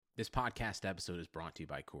This podcast episode is brought to you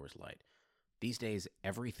by Coors Light. These days,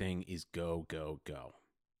 everything is go, go, go.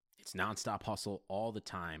 It's nonstop hustle all the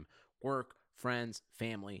time. Work, friends,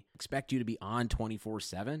 family expect you to be on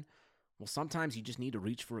 24/7. Well, sometimes you just need to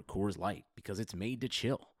reach for a Coors Light because it's made to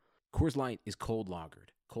chill. Coors Light is cold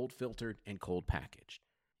lagered, cold filtered, and cold packaged.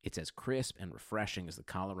 It's as crisp and refreshing as the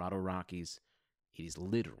Colorado Rockies. It is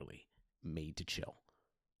literally made to chill.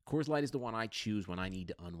 Coors Light is the one I choose when I need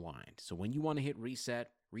to unwind. So when you want to hit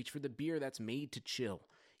reset, reach for the beer that's made to chill.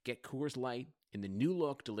 Get Coors Light in the new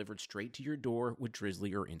look delivered straight to your door with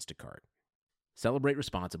Drizzly or Instacart. Celebrate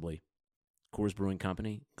responsibly. Coors Brewing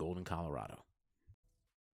Company, Golden, Colorado.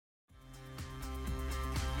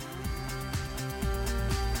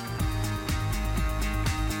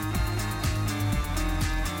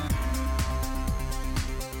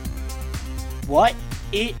 What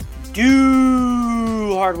it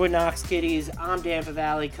do, Hardwood Knocks kiddies? I'm Dan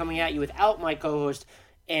Favale coming at you without my co-host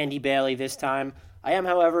Andy Bailey this time. I am,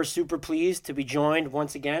 however, super pleased to be joined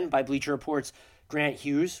once again by Bleacher Report's Grant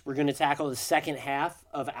Hughes. We're going to tackle the second half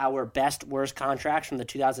of our best worst contracts from the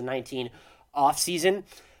 2019 offseason.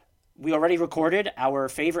 We already recorded our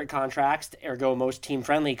favorite contracts, ergo most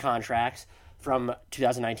team-friendly contracts from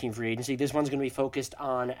 2019 free agency. This one's going to be focused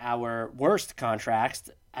on our worst contracts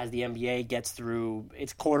as the NBA gets through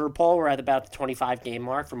its quarter poll. We're at about the 25-game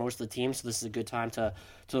mark for most of the teams, so this is a good time to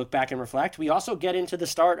look back and reflect. We also get into the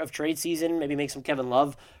start of trade season, maybe make some Kevin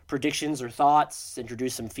Love predictions or thoughts,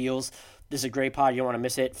 introduce some feels. This is a great pod. You don't want to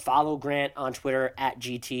miss it. Follow Grant on Twitter at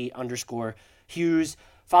GT_Hughes.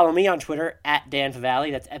 Follow me on Twitter at Dan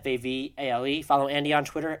Favale. That's Favale. Follow Andy on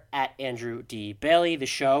Twitter at Andrew D. Bailey. The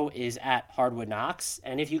show is at Hardwood Knocks.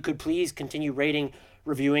 And if you could please continue rating,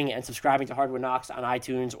 reviewing, and subscribing to Hardwood Knocks on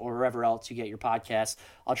iTunes or wherever else you get your podcasts.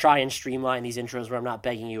 I'll try and streamline these intros where I'm not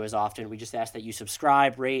begging you as often. We just ask that you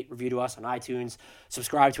subscribe, rate, review to us on iTunes,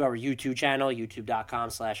 subscribe to our YouTube channel,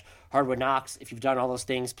 youtube.com/Hardwood Knocks. If you've done all those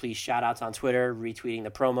things, please shout outs on Twitter, retweeting the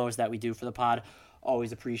promos that we do for the pod.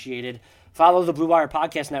 Always appreciated. Follow the Blue Wire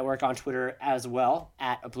Podcast Network on Twitter as well,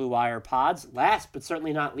 at Blue Wire Pods. Last but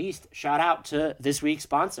certainly not least, shout out to this week's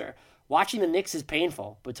sponsor. Watching the Knicks is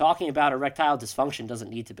painful, but talking about erectile dysfunction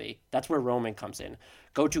doesn't need to be. That's where Roman comes in.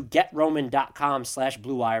 Go to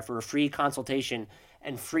getroman.com/bluewire for a free consultation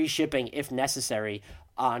and free shipping if necessary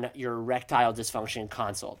on your erectile dysfunction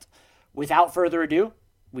consult. Without further ado,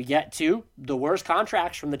 we get to the worst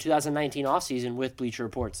contracts from the 2019 offseason with Bleacher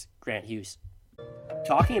Report's Grant Hughes.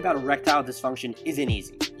 Talking about erectile dysfunction isn't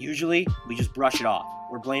easy. Usually, we just brush it off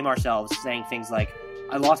or blame ourselves, saying things like,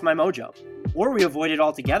 I lost my mojo. Or we avoid it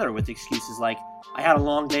altogether with excuses like, I had a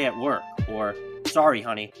long day at work, or, sorry,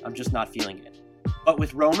 honey, I'm just not feeling it. But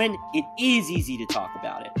with Roman, it is easy to talk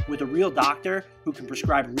about it. With a real doctor who can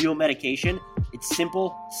prescribe real medication, it's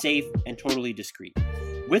simple, safe, and totally discreet.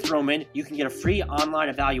 With Roman, you can get a free online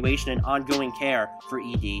evaluation and ongoing care for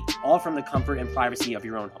ED, all from the comfort and privacy of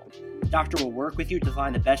your own home. The doctor will work with you to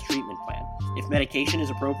find the best treatment plan. If medication is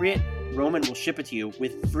appropriate, Roman will ship it to you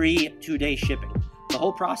with free 2-day shipping. The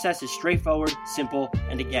whole process is straightforward, simple,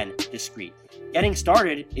 and again, discreet. Getting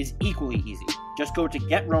started is equally easy. Just go to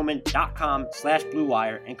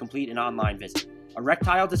getroman.com/bluewire and complete an online visit.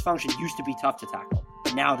 Erectile dysfunction used to be tough to tackle,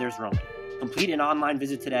 but now there's Roman. Complete an online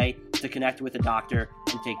visit today to connect with a doctor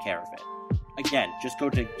and take care of it. Again, just go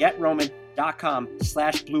to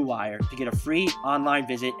getroman.com/bluewire to get a free online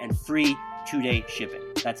visit and free 2-day shipping.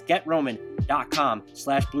 That's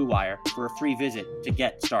getroman.com/bluewire for a free visit to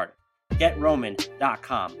get started.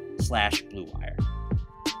 getroman.com/bluewire.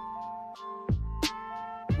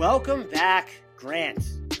 Welcome back, Grant.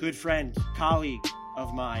 Good friend, colleague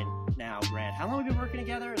of mine now, Grant. How long have we been working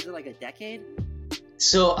together? Is it like a decade?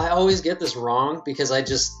 So I always get this wrong because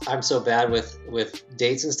I'm so bad with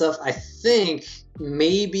dates and stuff. I think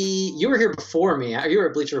maybe you were here before me. You were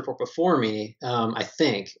at Bleacher Report before me. I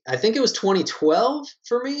think it was 2012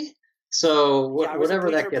 for me. So whatever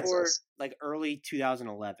that gets us. Like early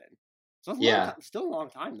 2011. So it's still a long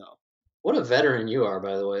time though. What a veteran you are,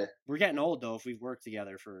 by the way. We're getting old though if we've worked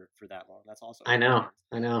together for that long. That's also I know.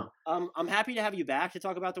 I'm happy to have you back to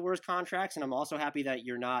talk about the worst contracts, and I'm also happy that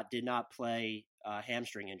did not play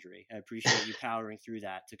hamstring injury. I appreciate you powering through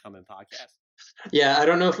that to come in podcast. Yeah, I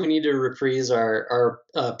don't know if we need to reprise our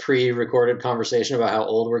pre-recorded conversation about how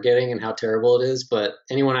old we're getting and how terrible it is, but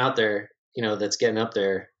anyone out there, that's getting up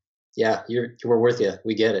there, yeah, we're with you.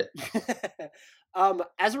 We get it.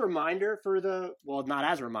 As a reminder as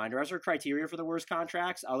our criteria for the worst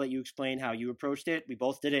contracts, I'll let you explain how you approached it. We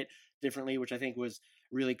both did it differently, which I think was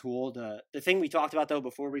really cool. The thing we talked about though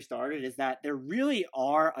before we started is that there really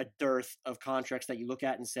are a dearth of contracts that you look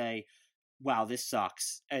at and say, wow, this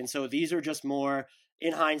sucks. And so these are just more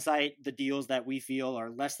in hindsight, the deals that we feel are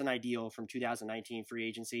less than ideal from 2019 free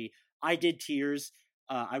agency. I did tiers.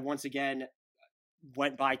 I once again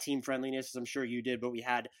went by team friendliness, as I'm sure you did, but we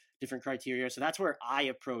had different criteria. So that's where I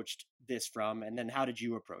approached this from. And then how did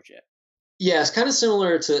you approach it? Yeah, it's kind of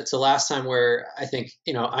similar to last time where I think,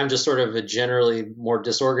 I'm just sort of a generally more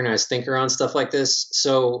disorganized thinker on stuff like this.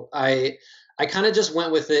 So I kind of just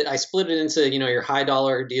went with it. I split it into, your high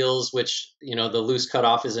dollar deals, which, the loose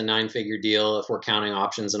cutoff is a 9-figure deal if we're counting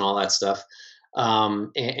options and all that stuff.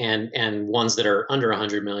 And ones that are under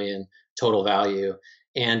 100 million total value.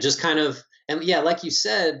 And just kind of, and yeah, like you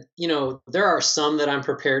said, there are some that I'm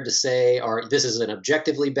prepared to say are, this is an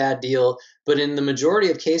objectively bad deal. But in the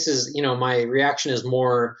majority of cases, my reaction is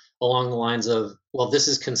more along the lines of, well, this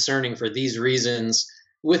is concerning for these reasons,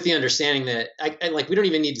 with the understanding that we don't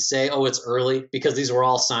even need to say, oh, it's early, because these were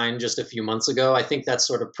all signed just a few months ago. I think that's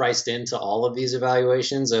sort of priced into all of these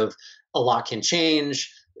evaluations of a lot can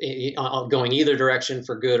change going either direction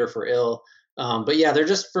for good or for ill. But yeah, they're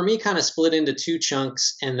just, for me, kind of split into two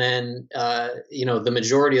chunks. And then, the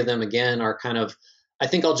majority of them, again, are kind of, I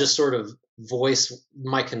think I'll just sort of voice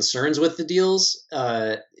my concerns with the deals,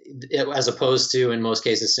 as opposed to, in most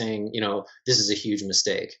cases, saying, this is a huge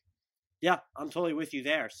mistake. Yeah, I'm totally with you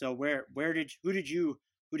there. So who did you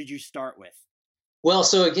start with? Well,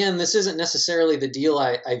 so again, this isn't necessarily the deal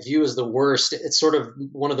I view as the worst. It's sort of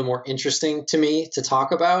one of the more interesting to me to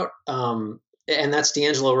talk about. And that's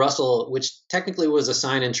D'Angelo Russell, which technically was a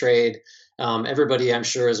sign and trade. Everybody, I'm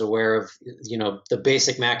sure, is aware of, the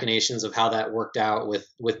basic machinations of how that worked out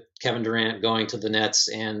with Kevin Durant going to the Nets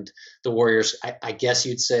and the Warriors. I guess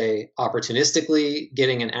you'd say opportunistically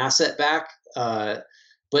getting an asset back.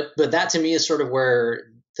 But that to me is sort of where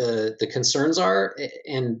the concerns are.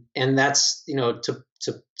 And that's,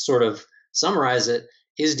 to sort of summarize it,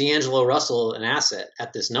 is D'Angelo Russell an asset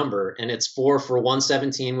at this number? And it's 4 for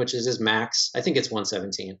 117, which is his max. I think it's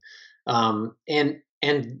 117. And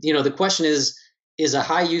the question is a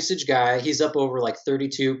high usage guy. He's up over like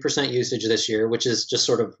 32% usage this year, which is just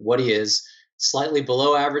sort of what he is. Slightly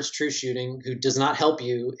below average true shooting, who does not help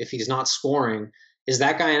you if he's not scoring. Is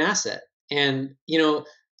that guy an asset? And,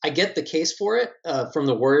 I get the case for it from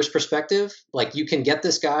the Warriors' perspective. Like, you can get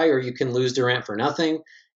this guy or you can lose Durant for nothing.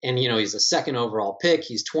 And, he's a second overall pick.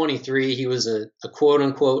 He's 23. He was a quote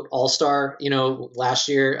unquote all-star, last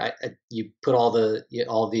year. You put all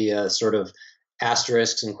the sort of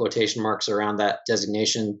asterisks and quotation marks around that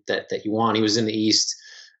designation that you want. He was in the East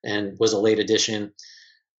and was a late addition.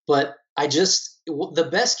 But the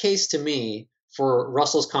best case to me for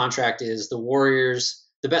Russell's contract is the Warriors,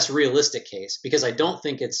 the best realistic case, because I don't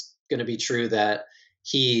think it's going to be true that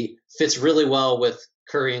he fits really well with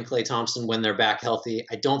Curry and Klay Thompson when they're back healthy.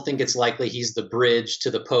 I don't think it's likely he's the bridge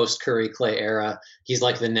to the post Curry Klay era. He's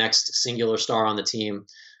like the next singular star on the team.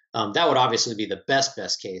 That would obviously be the best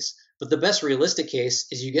case. But the best realistic case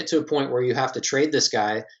is you get to a point where you have to trade this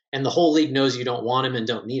guy and the whole league knows you don't want him and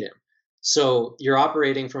don't need him. So you're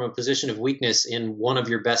operating from a position of weakness in one of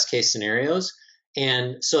your best case scenarios.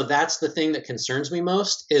 And so that's the thing that concerns me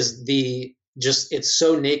most is it's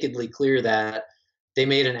so nakedly clear that they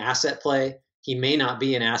made an asset play. He may not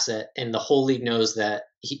be an asset, and the whole league knows that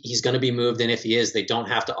he's going to be moved. And if he is, they don't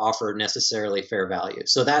have to offer necessarily fair value.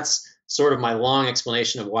 So that's sort of my long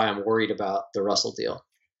explanation of why I'm worried about the Russell deal.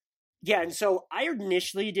 Yeah, and so I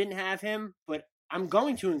initially didn't have him, but I'm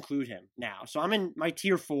going to include him now. So I'm in my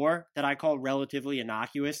tier 4 that I call relatively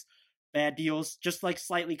innocuous bad deals, just like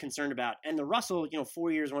slightly concerned about. And the Russell,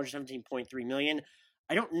 4 years, 117.3 million.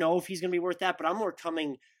 I don't know if he's going to be worth that, but I'm more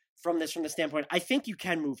coming from the standpoint, I think you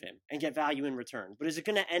can move him and get value in return. But is it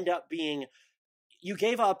going to end up being, you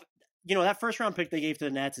gave up, that first round pick they gave to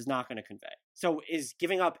the Nets is not going to convey. So is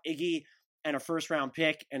giving up Iggy and a first round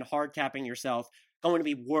pick and hard capping yourself going to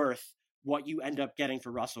be worth what you end up getting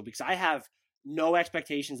for Russell? Because I have no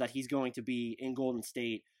expectations that he's going to be in Golden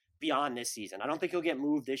State beyond this season. I don't think he'll get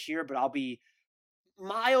moved this year, but I'll be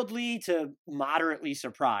mildly to moderately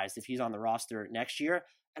surprised if he's on the roster next year.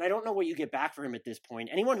 And I don't know what you get back for him at this point.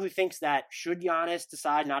 Anyone who thinks that should Giannis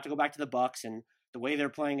decide not to go back to the Bucks, and the way they're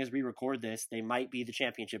playing as we record this, they might be the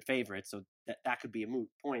championship favorite, so that could be a moot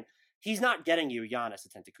point. He's not getting you Giannis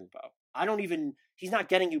Antetokounmpo. He's not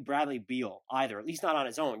getting you Bradley Beal either, at least not on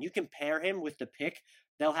his own. You can pair him with the pick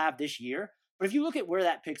they'll have this year, but if you look at where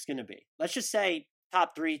that pick's going to be, let's just say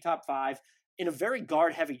top 3, top 5, in a very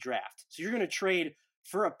guard-heavy draft. So you're going to trade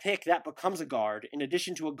for a pick that becomes a guard in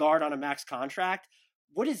addition to a guard on a max contract.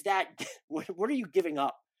 What is that? What are you giving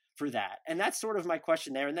up for that? And that's sort of my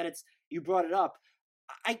question there. And then you brought it up.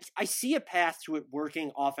 I see a path to it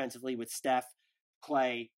working offensively with Steph,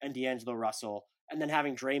 Klay, and D'Angelo Russell and then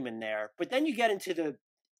having Draymond there. But then you get into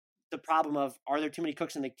the problem of, are there too many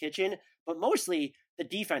cooks in the kitchen? But mostly the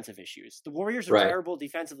defensive issues. The Warriors are terrible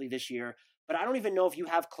defensively this year, but I don't even know if you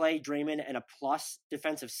have Clay, Draymond, and a plus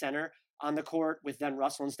defensive center on the court with then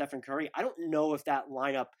Russell and Stephen Curry. I don't know if that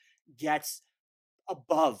lineup gets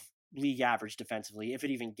above league average defensively, if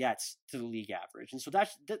it even gets to the league average. And so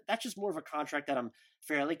that's just more of a contract that I'm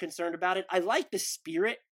fairly concerned about it. I like the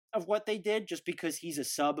spirit of what they did just because he's a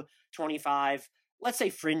sub 25, let's say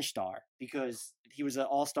fringe star, because he was an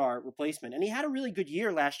all-star replacement. And he had a really good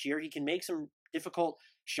year last year. He can make some difficult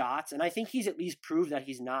shots. And I think he's at least proved that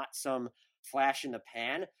he's not some flash in the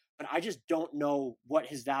pan, but I just don't know what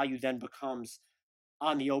his value then becomes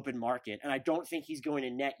on the open market. And I don't think he's going to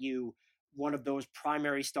net you one of those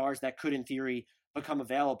primary stars that could, in theory, become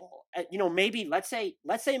available. Maybe let's say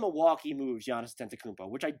Milwaukee moves Giannis Antetokounmpo,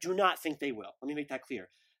 which I do not think they will. Let me make that clear.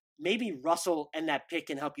 Maybe Russell and that pick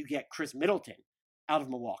can help you get Chris Middleton out of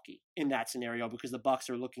Milwaukee in that scenario because the Bucks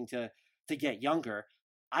are looking to get younger.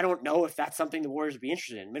 I don't know if that's something the Warriors would be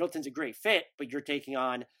interested in. Middleton's a great fit, but you're taking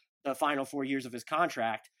on the final 4 years of his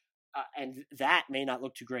contract, and that may not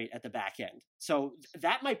look too great at the back end. So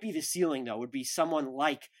that might be the ceiling, though, would be someone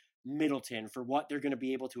like Middleton for what they're going to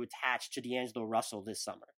be able to attach to D'Angelo Russell this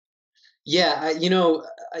summer. Yeah,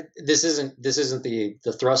 this isn't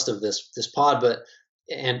the thrust of this pod, but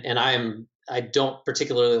I don't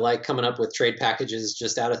particularly like coming up with trade packages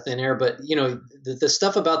just out of thin air. But the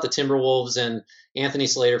stuff about the Timberwolves, and Anthony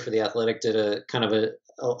Slater for The Athletic did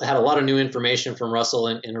had a lot of new information from Russell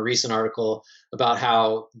in a recent article about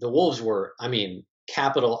how the Wolves were,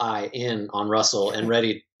 capital I in on Russell and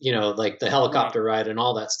ready, like the helicopter ride and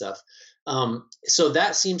all that stuff. So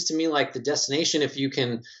that seems to me like the destination if you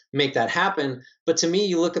can make that happen. But to me,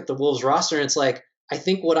 you look at the Wolves roster and it's like, I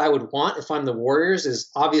think what I would want if I'm the Warriors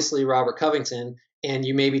is obviously Robert Covington, and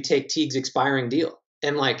you maybe take Teague's expiring deal.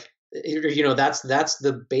 And that's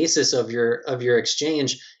the basis of your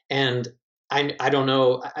exchange. And I don't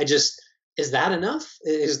know. Is that enough?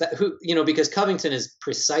 Is that because Covington is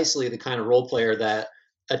precisely the kind of role player that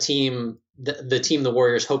the team the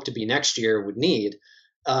Warriors hope to be next year would need.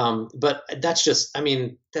 But that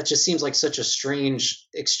just seems like such a strange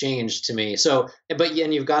exchange to me. So,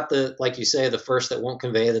 and you've got like you say, the first that won't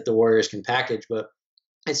convey that the Warriors can package, but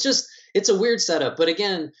it's a weird setup. But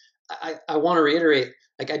again, I want to reiterate,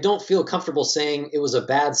 I don't feel comfortable saying it was a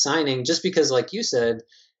bad signing just because, like you said,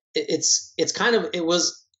 it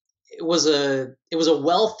was a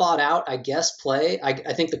well thought out, I guess, play.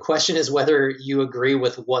 I think the question is whether you agree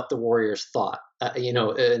with what the Warriors thought,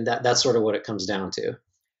 and that's sort of what it comes down to.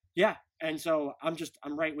 Yeah. And so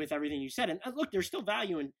I'm right with everything you said. And look, there's still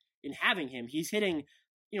value in having him. He's hitting,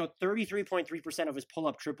 33.3% of his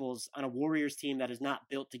pull-up triples on a Warriors team that is not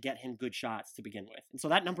built to get him good shots to begin with. And so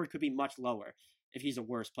that number could be much lower if he's a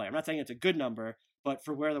worse player. I'm not saying it's a good number, but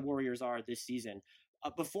for where the Warriors are this season.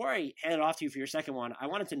 Before I hand it off to you for your second one, I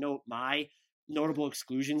wanted to note my notable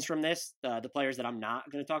exclusions from this, the players that I'm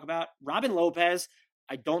not going to talk about. Robin Lopez,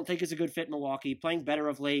 I don't think is a good fit in Milwaukee, playing better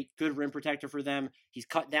of late, good rim protector for them. He's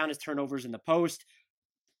cut down his turnovers in the post.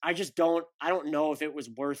 I don't know if it was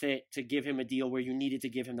worth it to give him a deal where you needed to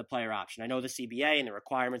give him the player option. I know the CBA and the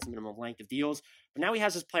requirements, the minimum length of deals, but now he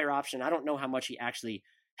has his player option. I don't know how much he actually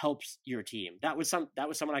helps your team. That was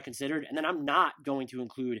someone I considered. And then I'm not going to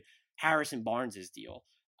include Harrison Barnes's deal.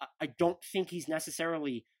 I don't think he's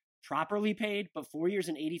necessarily properly paid, but 4 years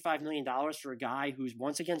and $85 million for a guy who's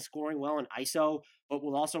once again scoring well in ISO, but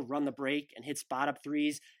will also run the break and hit spot up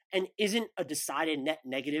threes and isn't a decided net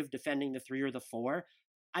negative defending the 3 or the 4.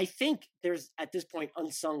 I think there's at this point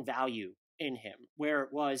unsung value in him, where it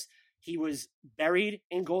was he was buried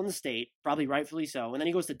in Golden State, probably rightfully so. And then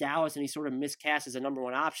he goes to Dallas and he sort of miscast as a number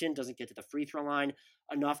one option, doesn't get to the free throw line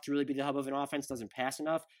enough to really be the hub of an offense, doesn't pass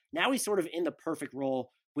enough. Now he's sort of in the perfect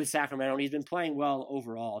role with Sacramento, and he's been playing well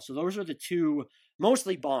overall. So those are the two,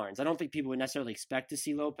 mostly Barnes. I don't think people would necessarily expect to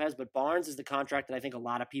see Lopez, but Barnes is the contract that I think a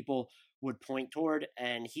lot of people would point toward,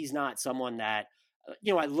 and he's not someone that,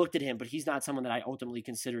 I looked at him, but he's not someone that I ultimately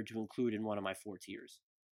considered to include in one of my 4 tiers.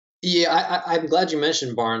 Yeah, I'm glad you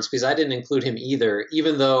mentioned Barnes because I didn't include him either,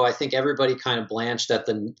 even though I think everybody kind of blanched at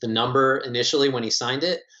the number initially when he signed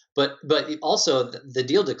it. But also the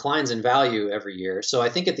deal declines in value every year. So I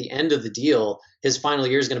think at the end of the deal, his final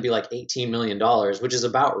year is going to be like $18 million, which is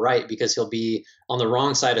about right because he'll be on the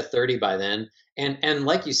wrong side of 30 by then. And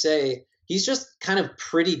like you say, he's just kind of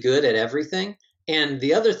pretty good at everything. And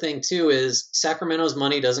the other thing, too, is Sacramento's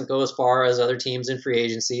money doesn't go as far as other teams in free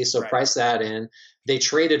agency. So price that in. They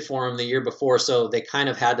traded for him the year before, so they kind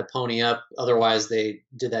of had to pony up. Otherwise, they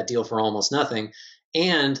did that deal for almost nothing.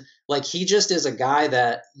 And Like he just is a guy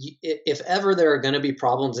that if ever there are going to be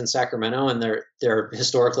problems in Sacramento, and there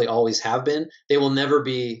historically always have been, they will never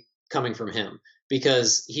be coming from him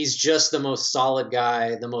because he's just the most solid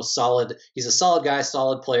guy, he's a solid guy,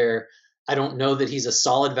 solid player. I don't know that he's a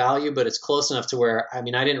solid value, but it's close enough to where, I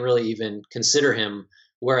mean, I didn't really even consider him.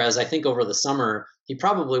 Whereas I think over the summer, he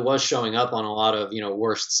probably was showing up on a lot of,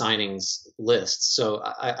 worst signings lists. So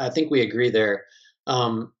I think we agree there.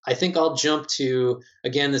 I think I'll jump to,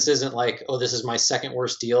 again, this isn't like, oh, this is my second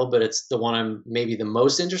worst deal, but it's the one I'm maybe the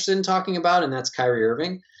most interested in talking about, and that's Kyrie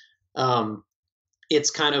Irving.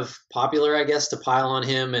 It's kind of popular, I guess, to pile on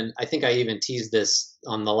him. And I think I even teased this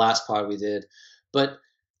on the last pod we did. But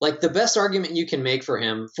like the best argument you can make for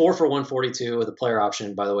him, 4 for 142 with a player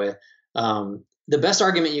option, by the way. The best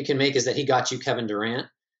argument you can make is that he got you Kevin Durant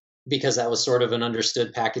because that was sort of an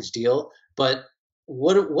understood package deal. But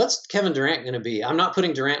what's Kevin Durant going to be? I'm not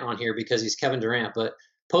putting Durant on here because he's Kevin Durant, but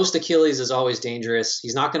post Achilles is always dangerous.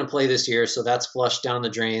 He's not going to play this year, so that's flushed down the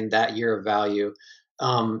drain that year of value.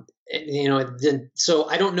 So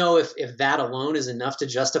I don't know if that alone is enough to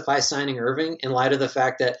justify signing Irving in light of the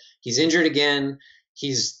fact that he's injured again.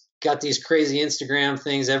 He's got these crazy Instagram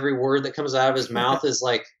things. Every word that comes out of his mouth is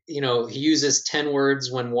like, he uses 10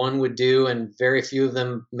 words when one would do, and very few of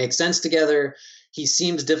them make sense together. He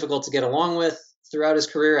seems difficult to get along with throughout his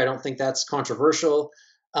career. I don't think that's controversial.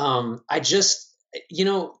 And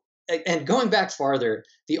going back farther,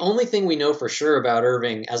 the only thing we know for sure about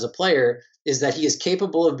Irving as a player is that he is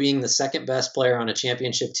capable of being the second best player on a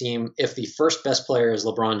championship team if the first best player is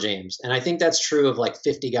LeBron James. And I think that's true of like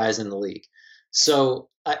 50 guys in the league. So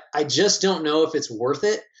I just don't know if it's worth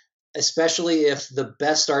it, especially if the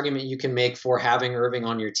best argument you can make for having Irving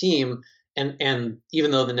on your team, and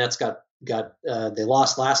even though the Nets they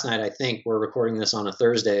lost last night, I think we're recording this on a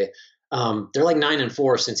Thursday. They're like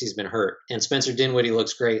 9-4 since he's been hurt, and Spencer Dinwiddie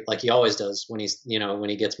looks great, like he always does when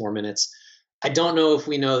he gets more minutes. I don't know if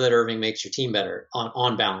we know that Irving makes your team better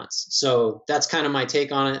on balance. So that's kind of my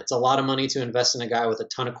take on it. It's a lot of money to invest in a guy with a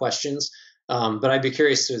ton of questions. But I'd be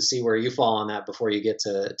curious to see where you fall on that before you get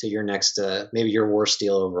to your next, maybe your worst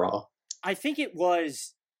deal overall. I think it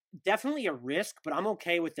was definitely a risk, but I'm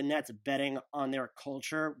okay with the Nets betting on their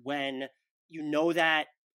culture when you know that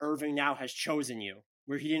Irving now has chosen you,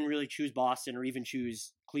 where he didn't really choose Boston or even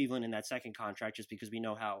choose Cleveland in that second contract just because we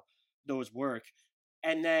know how those work.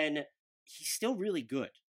 And then he's still really good.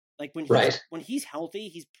 Like when he's healthy,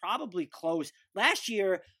 he's probably close. Last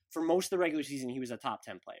year, for most of the regular season, he was a top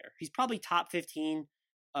 10 player. He's probably top 15,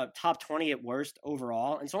 top 20 at worst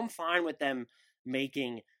overall. And so I'm fine with them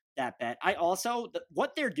making that bet. I also,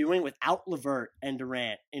 what they're doing without LeVert and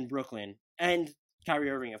Durant in Brooklyn, and Kyrie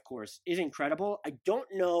Irving, of course, is incredible. I don't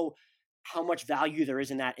know how much value there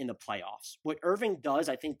is in that in the playoffs. What Irving does,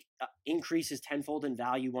 I think, increases tenfold in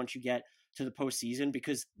value once you get to the postseason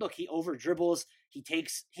because, look, he over dribbles. He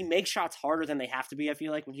makes shots harder than they have to be, I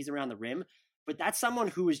feel like, when he's around the rim. But that's someone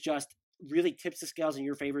who is just really tips the scales in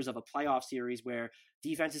your favors of a playoff series where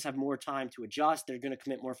defenses have more time to adjust. They're going to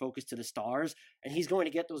commit more focus to the stars, and he's going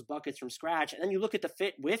to get those buckets from scratch. And then you look at the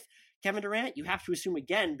fit with Kevin Durant, you have to assume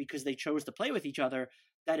again, because they chose to play with each other,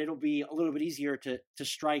 that it'll be a little bit easier to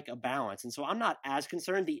strike a balance. And so I'm not as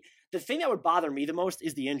concerned. The thing that would bother me the most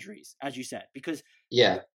is the injuries, as you said, because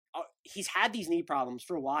he's had these knee problems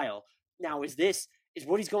for a while. Now, is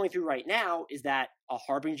what he's going through right now, is that a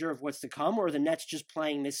harbinger of what's to come, or are the Nets just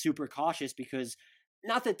playing this super cautious because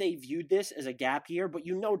not that they viewed this as a gap year, but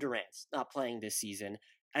Durant's not playing this season.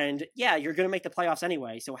 And yeah, you're going to make the playoffs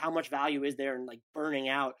anyway. So how much value is there in like burning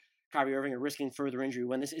out Kyrie Irving or risking further injury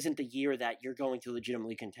when this isn't the year that you're going to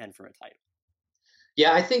legitimately contend for a title?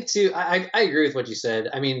 Yeah, I think too, I agree with what you said.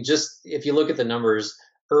 I mean, just if you look at the numbers,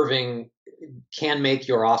 Irving can make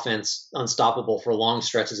your offense unstoppable for long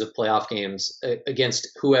stretches of playoff games against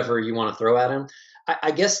whoever you want to throw at him.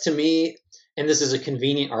 I guess to me, and this is a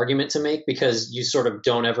convenient argument to make because you sort of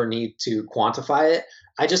don't ever need to quantify it,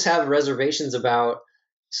 I just have reservations about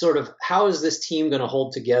sort of how is this team going to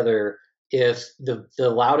hold together if the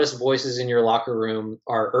loudest voices in your locker room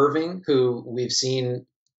are Irving, who we've seen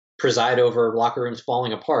preside over locker rooms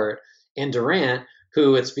falling apart, and Durant,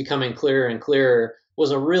 who it's becoming clearer and clearer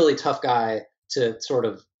was a really tough guy to sort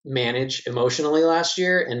of manage emotionally last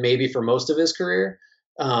year and maybe for most of his career.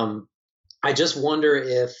 I just wonder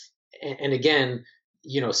if, and again,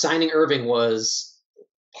 signing Irving was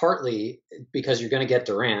partly because you're going to get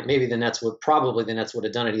Durant. Maybe the Nets would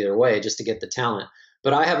have done it either way just to get the talent.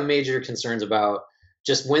 But I have major concerns about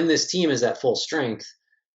just when this team is at full strength,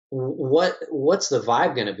 what's the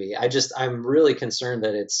vibe going to be? I'm really concerned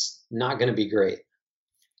that it's not going to be great.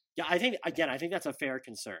 Yeah, I think that's a fair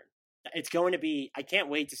concern. it's going to be, I can't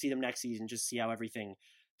wait to see them next season, just see how everything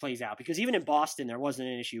plays out. Because even in Boston, there wasn't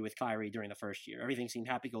an issue with Kyrie during the first year. Everything seemed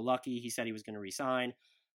happy-go-lucky. He said he was going to resign.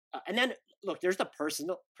 And then, look, there's the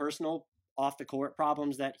personal off-the-court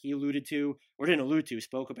problems that he alluded to, or didn't allude to,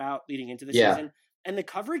 spoke about leading into the season. And the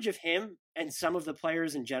coverage of him and some of the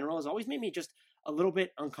players in general has always made me just a little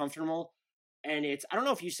bit uncomfortable. And I don't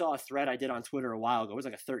know if you saw a thread I did on Twitter a while ago. It was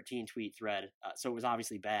like a 13-tweet thread, so it was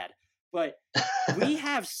obviously bad. But we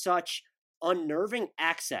have such unnerving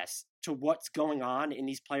access to what's going on in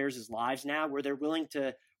these players' lives now, where they're willing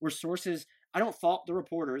to, where sources, I don't fault the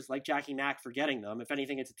reporters like Jackie Mack for getting them. If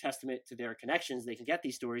anything, it's a testament to their connections. They can get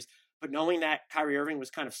these stories. But knowing that Kyrie Irving was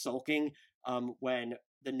kind of sulking when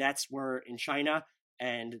the Nets were in China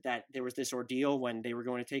and that there was this ordeal when they were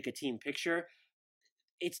going to take a team picture,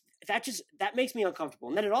 that makes me uncomfortable.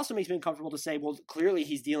 And then it also makes me uncomfortable to say, well, clearly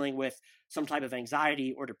he's dealing with some type of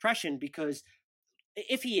anxiety or depression, because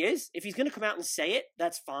if he's going to come out and say it,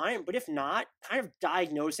 that's fine. But if not, kind of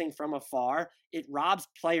diagnosing from afar, it robs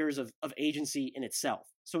players of agency in itself.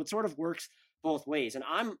 So it sort of works both ways. And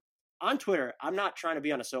I'm on Twitter. I'm not trying to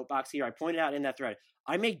be on a soapbox here. I pointed out in that thread,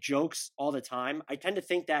 I make jokes all the time. I tend to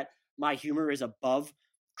think that my humor is above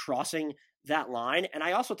crossing that line. And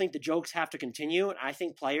I also think the jokes have to continue. And I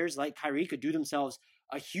think players like Kyrie could do themselves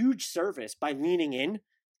a huge service by leaning in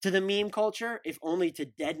to the meme culture, if only to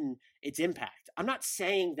deaden its impact. I'm not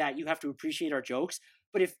saying that you have to appreciate our jokes,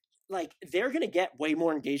 but if they're going to get way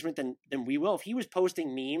more engagement than we will. If he was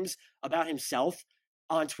posting memes about himself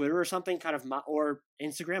on Twitter or something, kind of or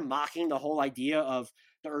Instagram, mocking the whole idea of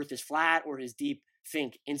the earth is flat, or his deep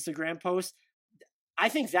think Instagram post, I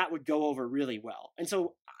think that would go over really well. And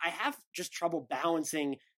so I have just trouble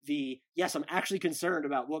balancing yes, I'm actually concerned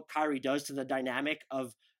about what Kyrie does to the dynamic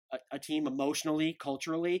of a team emotionally,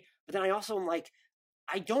 culturally. But then I also am like,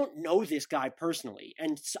 I don't know this guy personally.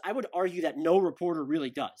 And so I would argue that no reporter really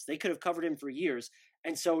does. They could have covered him for years.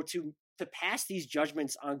 And so to pass these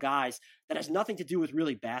judgments on guys that has nothing to do with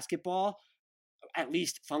really basketball, at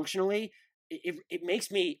least functionally, it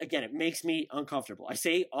makes me uncomfortable. I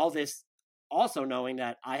say all this also knowing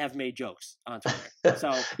that I have made jokes on Twitter.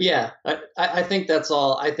 So yeah, I think that's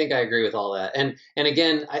all. I think I agree with all that. And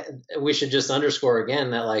again, we should just underscore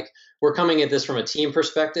again that we're coming at this from a team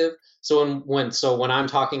perspective. So when I'm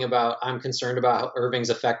talking about, I'm concerned about Irving's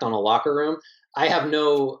effect on a locker room, I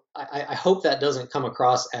hope that doesn't come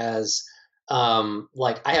across as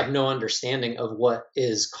I have no understanding of what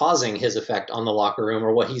is causing his effect on the locker room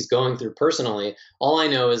or what he's going through personally. All I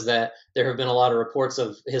know is that there have been a lot of reports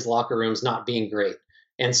of his locker rooms not being great.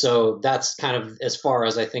 And so that's kind of as far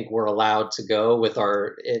as I think we're allowed to go with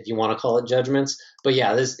our, if you want to call it, judgments. But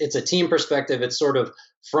yeah, it's a team perspective. It's sort of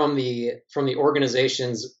from the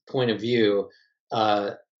organization's point of view,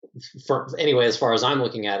 anyway, as far as I'm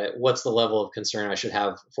looking at it, what's the level of concern I should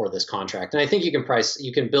have for this contract? And I think you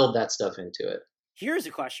can build that stuff into it. Here's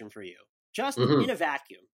a question for you. Just in a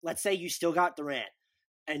vacuum, let's say you still got Durant,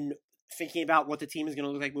 and thinking about what the team is going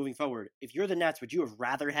to look like moving forward. If you're the Nets, would you have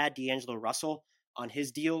rather had D'Angelo Russell on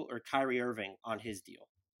his deal or Kyrie Irving on his deal?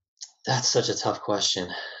 That's such a tough question.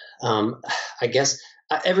 I guess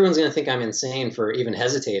everyone's going to think I'm insane for even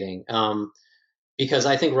hesitating, because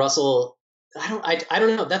I think Russell, I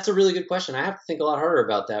don't know. That's a really good question. I have to think a lot harder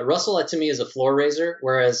about that. Russell, to me, is a floor raiser,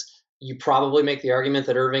 whereas you probably make the argument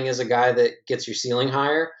that Irving is a guy that gets your ceiling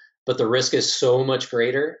higher, but the risk is so much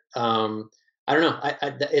greater. I don't know.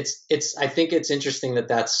 I think it's interesting that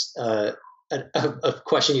that's a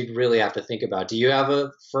question you'd really have to think about. Do you have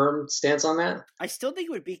a firm stance on that? I still think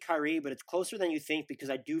it would be Kyrie, but it's closer than you think, because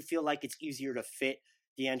I do feel like it's easier to fit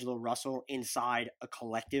D'Angelo Russell inside a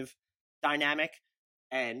collective dynamic.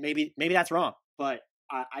 And maybe that's wrong, but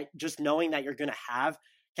I just knowing that you're going to have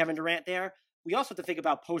Kevin Durant there. We also have to think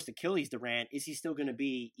about post Achilles Durant. Is he still going to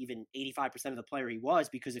be even 85% of the player he was?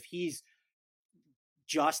 Because if he's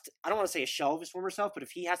just, I don't want to say a shell of his former self, but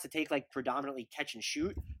if he has to take predominantly catch and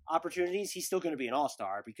shoot opportunities, he's still going to be an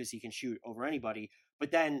all-star because he can shoot over anybody.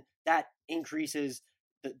 But then that increases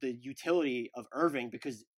the utility of Irving,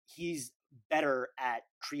 because he's better at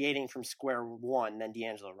creating from square one than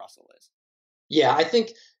D'Angelo Russell is. Yeah, I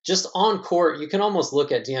think just on court, you can almost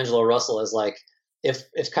look at D'Angelo Russell as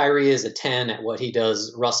if Kyrie is a 10 at what he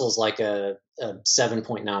does, Russell's like a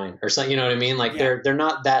 7.9 or something. You know what I mean? They're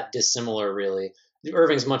not that dissimilar, really.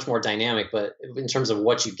 Irving's much more dynamic, but in terms of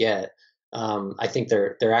what you get, I think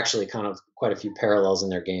they're actually kind of quite a few parallels in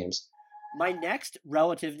their games. My next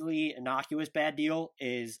relatively innocuous bad deal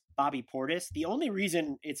is Bobby Portis. The only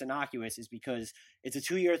reason it's innocuous is because it's a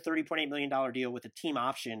 2-year, $30.8 million deal with a team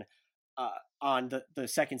option on the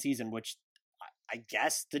second season, which I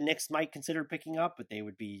guess the Knicks might consider picking up, but they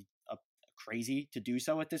would be a crazy to do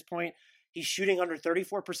so at this point. He's shooting under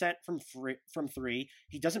 34% from three.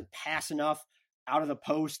 He doesn't pass enough out of the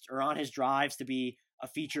post or on his drives to be a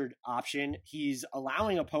featured option. He's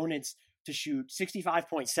allowing opponents to shoot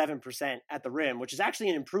 65.7% at the rim, which is actually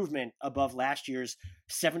an improvement above last year's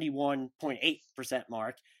 71.8%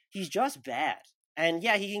 mark. He's just bad. And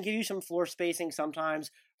yeah, he can give you some floor spacing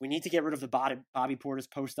sometimes. We need to get rid of the Bobby Portis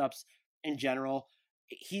post-ups in general.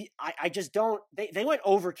 I just don't, they went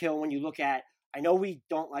overkill when you look at, I know we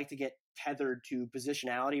don't like to get tethered to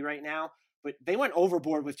positionality right now, but they went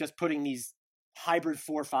overboard with just putting these hybrid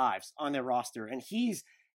 4-5s on their roster. And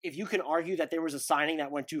if you can argue that there was a signing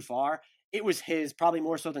that went too far, it was his, probably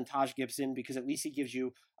more so than Taj Gibson, because at least he gives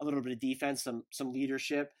you a little bit of defense, some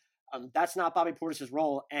leadership. That's not Bobby Portis'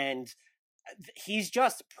 role. And he's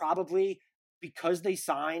just probably, because they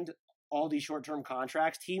signed all these short-term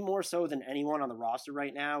contracts, he more so than anyone on the roster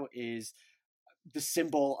right now is the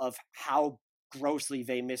symbol of how grossly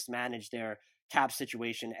they mismanaged their cap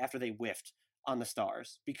situation after they whiffed on the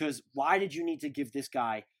Stars. Because why did you need to give this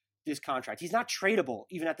guy this contract? He's not tradable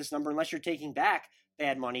even at this number unless you're taking back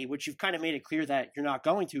bad money, which you've kind of made it clear that you're not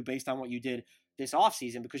going to based on what you did this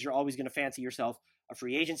offseason, because you're always going to fancy yourself a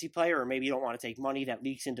free agency player, or maybe you don't want to take money that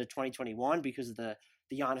leaks into 2021 because of the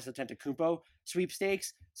Giannis Antetokounmpo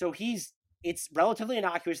sweepstakes. So it's relatively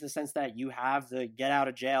innocuous in the sense that you have the get out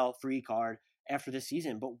of jail free card after this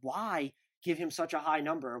season, but why give him such a high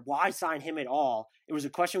number? Why sign him at all? It was a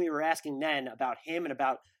question we were asking then about him and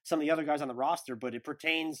about some of the other guys on the roster, but it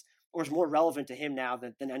pertains or is more relevant to him now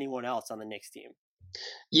than anyone else on the Knicks team.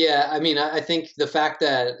 Yeah, I mean, I think the fact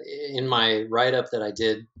that in my write-up that I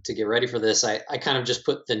did to get ready for this, I kind of just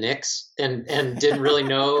put the Knicks and didn't really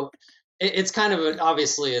know. It's kind of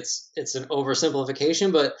obviously it's an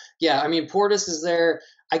oversimplification, but yeah, I mean, Portis is there.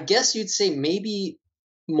 I guess you'd say maybe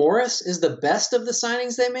Morris is the best of the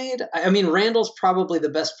signings they made. I mean, Randall's probably the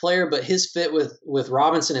best player, but his fit with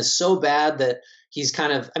Robinson is so bad that he's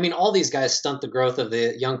kind of, I mean, all these guys stunt the growth of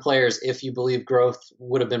the young players if you believe growth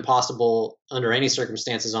would have been possible under any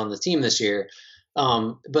circumstances on the team this year.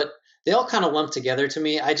 But they all kind of lump together to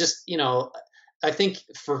me. I just, I think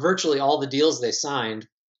for virtually all the deals they signed,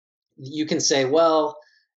 you can say, well,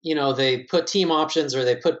 they put team options or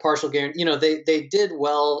they put partial guarantee. They did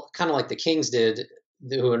well, kind of like the Kings did,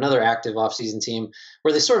 who another active offseason team,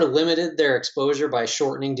 where they sort of limited their exposure by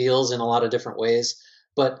shortening deals in a lot of different ways.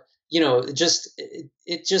 But I don't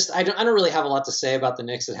really have a lot to say about the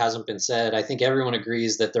Knicks that hasn't been said. I think everyone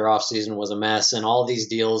agrees that their offseason was a mess, and all these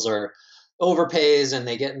deals are overpays and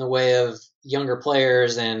they get in the way of younger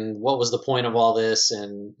players. And what was the point of all this?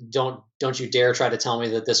 And don't you dare try to tell me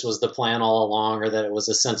that this was the plan all along, or that it was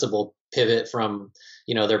a sensible pivot from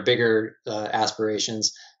their bigger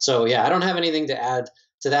aspirations. So yeah, I don't have anything to add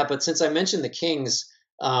to that. But since I mentioned the Kings,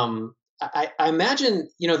 I imagine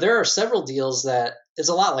there are several deals that it's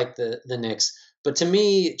a lot like the Knicks. But to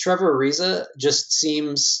me, Trevor Ariza just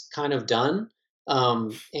seems kind of done.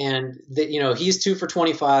 And he's 2 for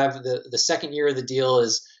 25. The second year of the deal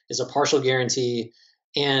is a partial guarantee.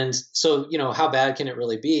 And so, how bad can it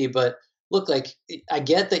really be? But look, like, I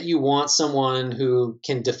get that you want someone who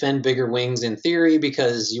can defend bigger wings in theory,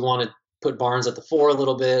 because you want to put Barnes at the 4 a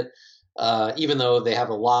little bit, even though they have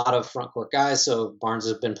a lot of front court guys. So Barnes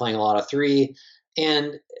has been playing a lot of 3.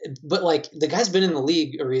 But like, the guy's been in the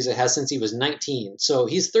league, Ariza has, since he was 19. So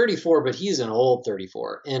he's 34, but he's an old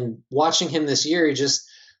 34. And watching him this year, he just,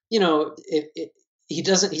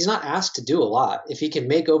 he's not asked to do a lot. If he can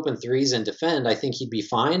make open threes and defend, I think he'd be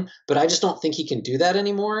fine. But I just don't think he can do that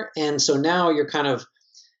anymore. And so now you're kind of,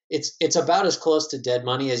 it's about as close to dead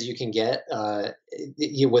money as you can get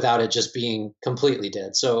without it just being completely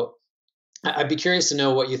dead. So I'd be curious to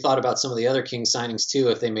know what you thought about some of the other Kings signings too,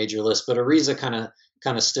 if they made your list. But Ariza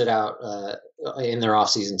kind of stood out in their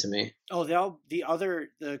offseason to me. Oh,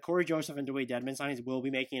 the Corey Joseph and Dwayne Dedmon signings will be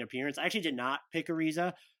making an appearance. I actually did not pick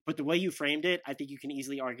Ariza, but the way you framed it, I think you can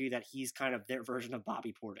easily argue that he's kind of their version of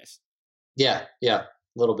Bobby Portis. Yeah, a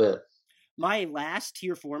little bit. My last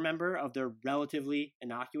tier 4 member of the relatively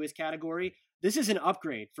innocuous category, this is an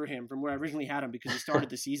upgrade for him from where I originally had him because he started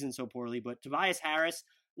the season so poorly, but Tobias Harris,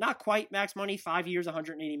 not quite max money, 5 years,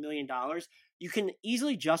 $180 million. You can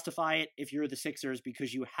easily justify it if you're the Sixers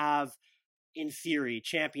because you have, in theory,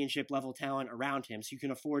 championship level talent around him. So you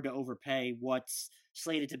can afford to overpay what's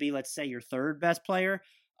slated to be, let's say, your third best player.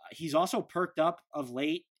 He's also perked up of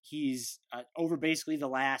late. He's over basically the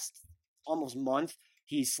last almost month.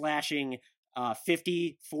 He's slashing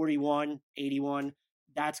 50, 41, 81.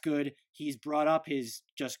 That's good. He's brought up his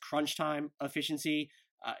just crunch time efficiency.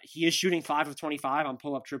 He is shooting 5 of 25 on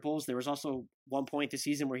pull-up triples. There was also one point this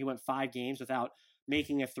season where he went 5 games without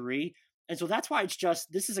making a 3. And so that's why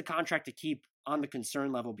this is a contract to keep on the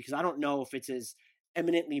concern level, because I don't know if it's as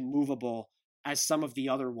eminently movable as some of the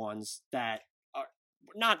other ones that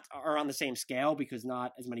are on the same scale, because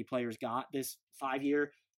not as many players got this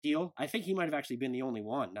 5-year deal. I think he might have actually been the only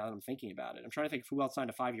one, now that I'm thinking about it. I'm trying to think who else signed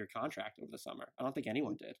a 5-year contract over the summer. I don't think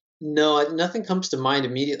anyone did. No, nothing comes to mind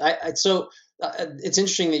immediately. So it's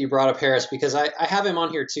interesting that you brought up Harris, because I have him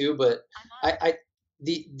on here too, but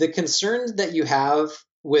the concern that you have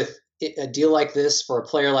with a deal like this for a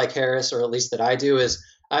player like Harris, or at least that I do, is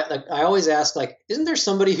I always ask, like, isn't there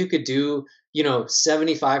somebody who could do,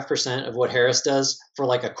 75% of what Harris does for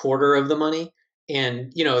like a quarter of the money?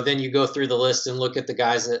 And, then you go through the list and look at the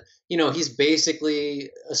guys that, he's basically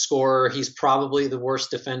a scorer. He's probably the worst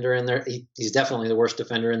defender in there. He's definitely the worst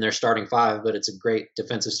defender in their starting five, but it's a great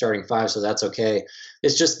defensive starting five, so that's okay.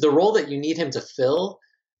 It's just the role that you need him to fill.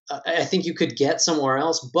 I think you could get somewhere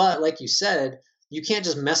else. But like you said, you can't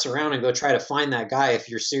just mess around and go try to find that guy if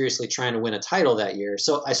you're seriously trying to win a title that year.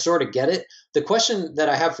 So I sort of get it. The question that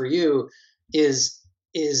I have for you is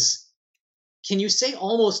can you say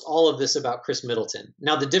almost all of this about Chris Middleton?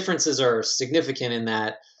 Now, the differences are significant in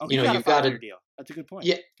that, you've got a deal. That's a good point.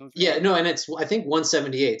 Yeah, no, and it's, I think,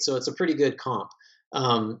 178, so it's a pretty good comp.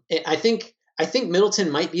 I think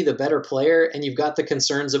Middleton might be the better player, and you've got the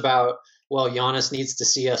concerns about, well, Giannis needs to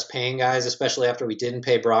see us paying guys, especially after we didn't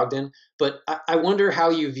pay Brogdon. But I wonder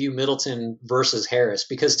how you view Middleton versus Harris,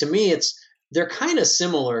 because to me, they're kind of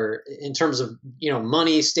similar in terms of,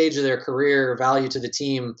 money, stage of their career, value to the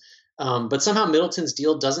team. But somehow Middleton's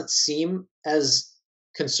deal doesn't seem as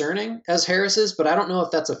concerning as Harris's, but I don't know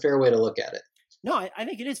if that's a fair way to look at it. No, I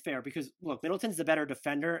think it is fair because, look, Middleton's the better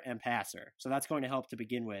defender and passer, so that's going to help to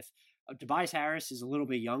begin with. Tobias Harris is a little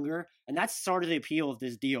bit younger, and that's sort of the appeal of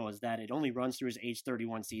this deal, is that it only runs through his age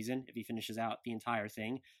 31 season if he finishes out the entire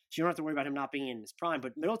thing. So you don't have to worry about him not being in his prime,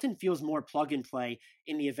 but Middleton feels more plug and play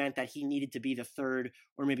in the event that he needed to be the third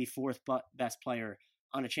or maybe fourth best player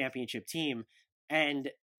on a championship team. And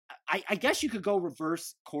I guess you could go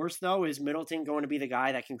reverse course, though. Is Middleton going to be the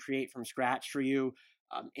guy that can create from scratch for you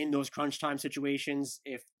in those crunch time situations?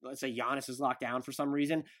 If, let's say, Giannis is locked down for some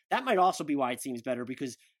reason, that might also be why it seems better,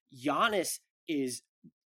 because Giannis is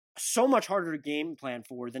so much harder to game plan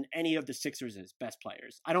for than any of the Sixers' best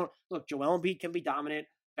players. Joel Embiid can be dominant.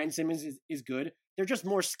 Ben Simmons is good. They're just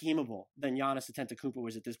more schemable than Giannis Antetokounmpo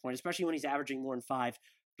is at this point, especially when he's averaging more than 5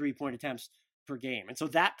 3-point attempts per game. And so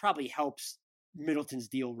that probably helps Middleton's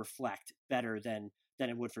deal reflect better than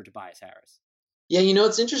it would for Tobias Harris. Yeah,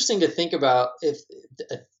 it's interesting to think about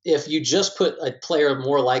if you just put a player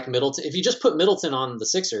more like Middleton, if you just put Middleton on the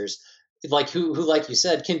Sixers, like who like you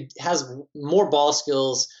said, has more ball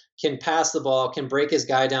skills, can pass the ball, can break his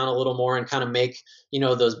guy down a little more, and kind of make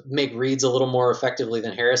make reads a little more effectively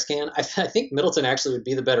than Harris can. I think Middleton actually would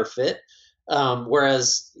be the better fit.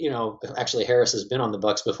 Whereas, actually Harris has been on the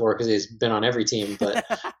Bucks before because he's been on every team, but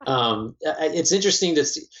it's interesting to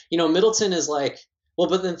see, Middleton is like, well,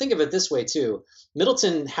 but then think of it this way too.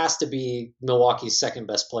 Middleton has to be Milwaukee's second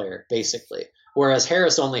best player, basically. Whereas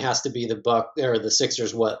Harris only has to be the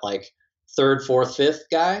Sixers, third, fourth, fifth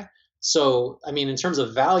guy. So, I mean, in terms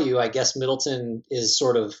of value, I guess Middleton is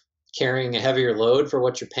sort of carrying a heavier load for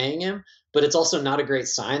what you're paying him. But it's also not a great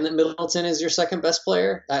sign that Middleton is your second best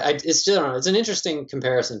player. It's an interesting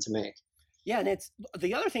comparison to make. Yeah, and it's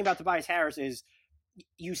the other thing about Tobias Harris is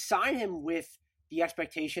you sign him with the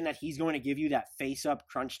expectation that he's going to give you that face-up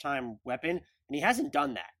crunch time weapon, and he hasn't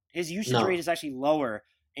done that. His usage rate is actually lower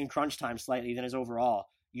in crunch time slightly than his overall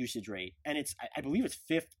usage rate, and I believe it's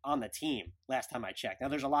 5th on the team last time I checked. Now,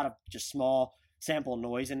 there's a lot of just small sample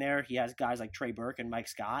noise in there. He has guys like Trey Burke and Mike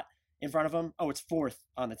Scott in front of him. Oh, it's 4th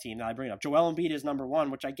on the team. Now I bring it up. Joel Embiid is number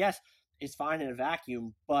 1, which I guess is fine in a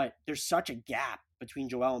vacuum, but there's such a gap between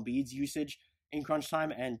Joel Embiid's usage in crunch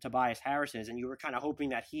time and Tobias Harris's, and you were kind of hoping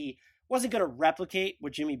that he wasn't going to replicate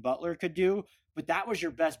what Jimmy Butler could do, but that was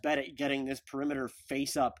your best bet at getting this perimeter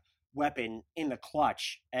face-up weapon in the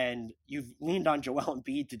clutch, and you've leaned on Joel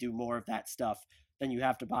Embiid to do more of that stuff than you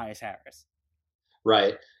have Tobias Harris.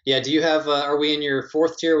 Right. Yeah, do you have, are we in your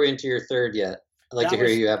 4th tier, or are we into your 3rd yet? I'd like to hear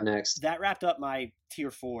you have next. That wrapped up my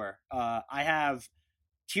tier 4. I have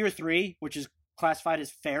tier 3, which is classified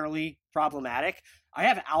as fairly problematic. I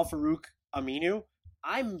have Al-Farouq Aminu.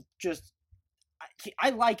 I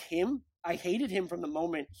like him. I hated him from the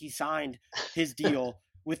moment he signed his deal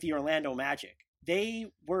with the Orlando Magic. They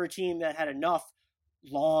were a team that had enough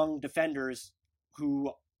long defenders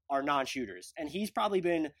who are non-shooters. And he's probably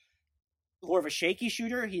been more of a shaky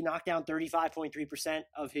shooter. He knocked down 35.3%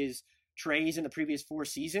 of his trays in the previous 4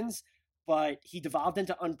 seasons, but he devolved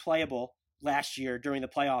into unplayable last year during the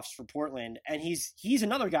playoffs for Portland. And he's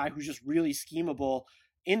another guy who's just really schemable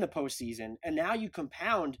in the postseason. And now you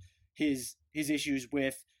compound his issues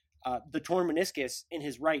with the torn meniscus in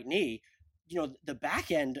his right knee. The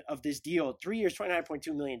back end of this deal, 3 years,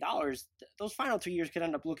 $29.2 million, those final 2 years could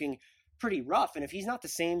end up looking pretty rough. And if he's not the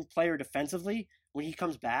same player defensively when he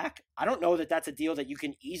comes back, I don't know that that's a deal that you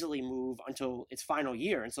can easily move until its final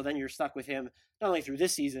year. And so then you're stuck with him not only through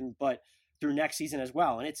this season, but through next season as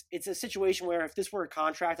well. And it's a situation where if this were a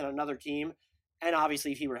contract on another team, and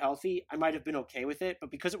obviously if he were healthy, I might have been okay with it.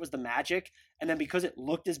 But because it was the Magic, and then because it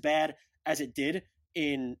looked as bad as it did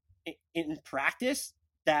in practice,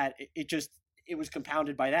 that it was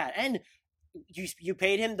compounded by that. And you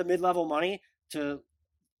paid him the mid-level money to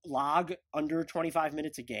log under 25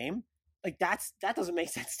 minutes a game. Like that doesn't make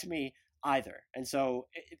sense to me either. And so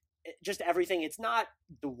just everything, it's not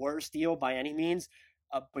the worst deal by any means,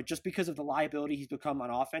 but just because of the liability he's become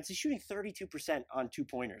on offense, he's shooting 32% on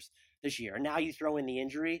 2-pointers this year. And now you throw in the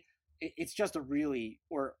injury, it's just a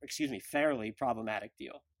fairly problematic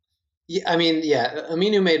deal. Yeah, I mean, yeah,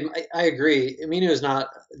 I agree. Aminu is not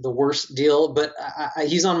the worst deal, but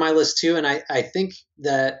he's on my list too. And I think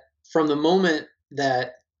that from the moment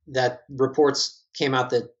that reports came out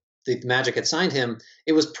that the Magic had signed him,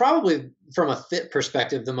 it was probably from a fit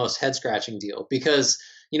perspective the most head scratching deal, because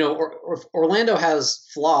Orlando has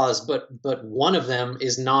flaws, but one of them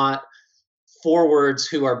is not forwards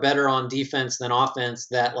who are better on defense than offense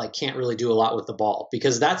that like can't really do a lot with the ball,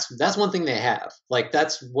 because that's one thing they have. Like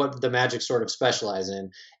that's what the Magic sort of specialize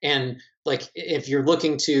in. And like if you're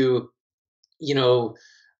looking to,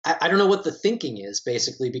 I don't know what the thinking is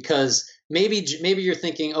basically, because maybe you're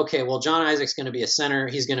thinking, okay, well, John Isaac's going to be a center.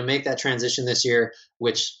 He's going to make that transition this year,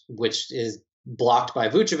 which is blocked by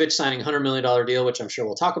Vucevic signing $100 million deal, which I'm sure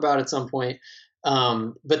we'll talk about at some point.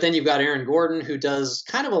 But then you've got Aaron Gordon, who does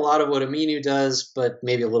kind of a lot of what Aminu does, but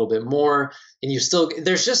maybe a little bit more. And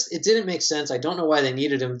it didn't make sense. I don't know why they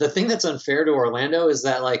needed him. The thing that's unfair to Orlando is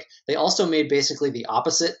that like they also made basically the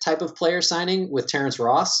opposite type of player signing with Terrence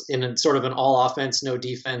Ross in sort of an all offense, no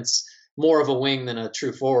defense, more of a wing than a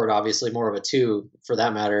true forward, obviously more of a 2 for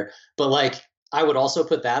that matter. But like, I would also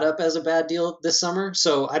put that up as a bad deal this summer.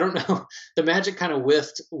 So I don't know. The Magic kind of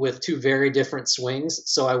whiffed with 2 very different swings.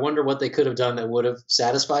 So I wonder what they could have done that would have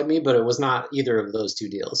satisfied me, but it was not either of those 2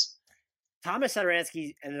 deals. Thomas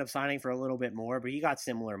Satoransky ended up signing for a little bit more, but he got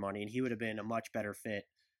similar money, and he would have been a much better fit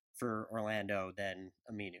for Orlando than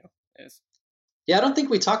Aminu is. Yeah, I don't think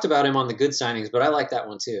we talked about him on the good signings, but I like that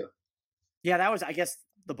one too. Yeah, that was, I guess,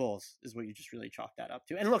 the Bulls is what you just really chalked that up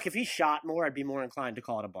to. And look, if he shot more, I'd be more inclined to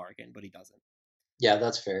call it a bargain, but he doesn't. Yeah,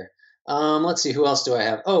 that's fair. Let's see. Who else do I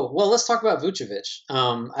have? Oh, well, let's talk about Vucevic.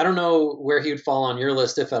 I don't know where he would fall on your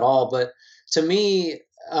list, if at all, but to me,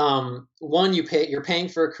 one, you're paying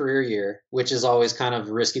for a career year, which is always kind of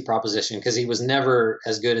a risky proposition because he was never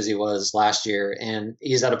as good as he was last year. And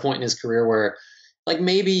he's at a point in his career where like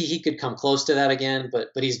maybe he could come close to that again, but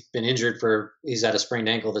he's been injured he's at a sprained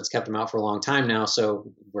ankle that's kept him out for a long time now.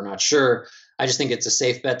 So we're not sure. I just think it's a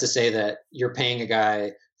safe bet to say that you're paying a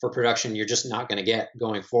guy for production you're just not going to get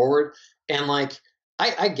going forward. And like,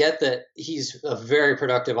 I get that he's a very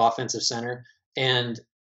productive offensive center and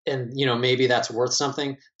maybe that's worth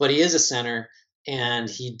something, but he is a center and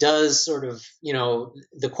he does sort of,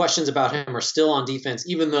 the questions about him are still on defense,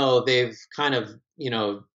 even though they've kind of,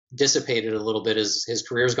 dissipated a little bit as his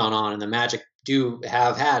career's gone on, and the Magic do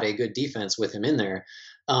have had a good defense with him in there.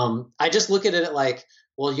 I just look at it like,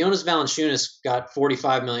 well, Jonas Valanciunas got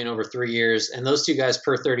 $45 million over 3 years, and those 2 guys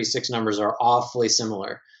per 36 numbers are awfully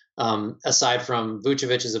similar. Aside from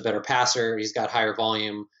Vucevic is a better passer, he's got higher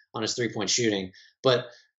volume on his 3-point shooting, but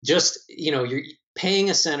just you're paying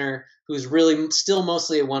a center who's really still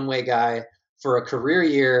mostly a one-way guy for a career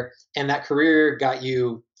year, and that career got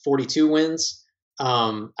you 42 wins.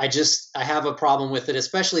 I have a problem with it,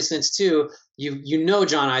 especially since too,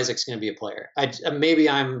 John Isaac's going to be a player. Maybe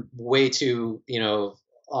I'm way too,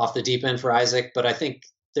 off the deep end for Isaac, but I think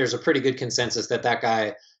there's a pretty good consensus that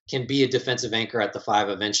guy can be a defensive anchor at the 5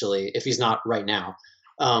 eventually, if he's not right now.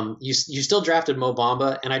 You still drafted Mo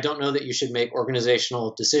Bamba, and I don't know that you should make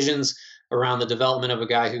organizational decisions around the development of a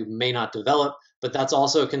guy who may not develop, but that's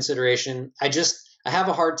also a consideration. I have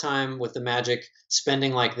a hard time with the Magic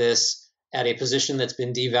spending like this at a position that's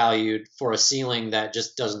been devalued for a ceiling that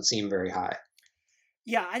just doesn't seem very high.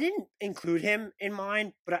 Yeah, I didn't include him in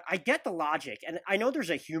mine, but I get the logic. And I know there's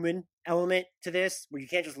a human element to this where you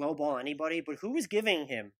can't just lowball anybody, but who is giving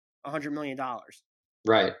him $100 million?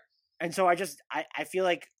 Right. And so I feel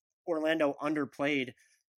like Orlando underplayed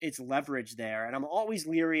its leverage there. And I'm always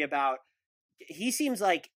leery about, he seems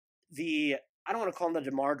like the I don't want to call him the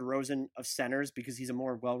DeMar DeRozan of centers because he's a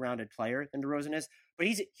more well-rounded player than DeRozan is, but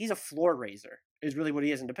he's a floor raiser is really what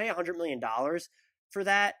he is. And to pay $100 million for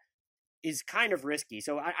that is kind of risky.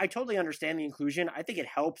 So I totally understand the inclusion. I think it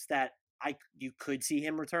helps that you could see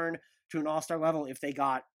him return to an all-star level if they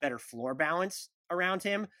got better floor balance around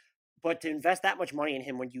him. But to invest that much money in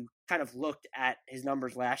him when you kind of looked at his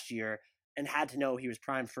numbers last year and had to know he was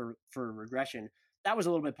primed for regression, that was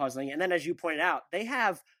a little bit puzzling. And then as you pointed out, they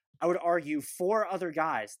have, I would argue, 4 other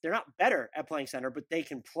guys. They're not better at playing center, but they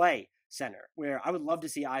can play center, where I would love to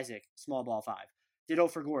see Isaac small ball 5. Ditto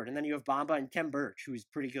for Gord. And then you have Bamba and Kem Birch, who's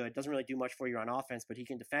pretty good. Doesn't really do much for you on offense, but he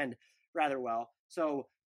can defend rather well. So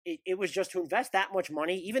it was just to invest that much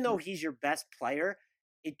money, even though he's your best player,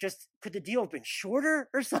 it just, could the deal have been shorter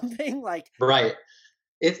or something? Like, right.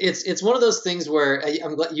 It's one of those things where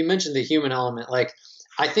I'm glad you mentioned the human element. Like,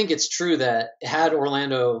 I think it's true that had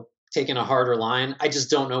Orlando taken a harder line, I just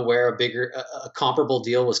don't know where a comparable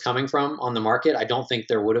deal was coming from on the market. I don't think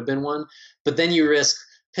there would have been one. But then you risk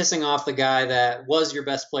pissing off the guy that was your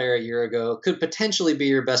best player a year ago, could potentially be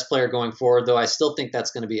your best player going forward, though I still think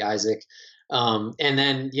that's going to be Isaac. And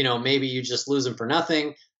then, maybe you just lose him for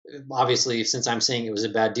nothing. Obviously, since I'm saying it was a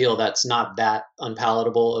bad deal, that's not that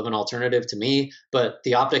unpalatable of an alternative to me, but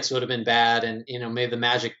the optics would have been bad. And, maybe the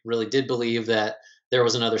Magic really did believe that there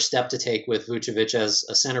was another step to take with Vucevic as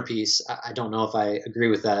a centerpiece. I don't know if I agree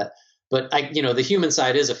with that, but the human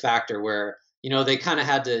side is a factor where, they kind of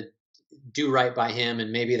had to do right by him.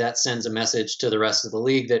 And maybe that sends a message to the rest of the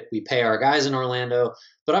league that we pay our guys in Orlando.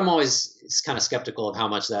 But I'm always kind of skeptical of how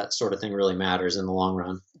much that sort of thing really matters in the long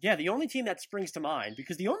run. Yeah, the only team that springs to mind,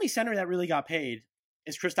 because the only center that really got paid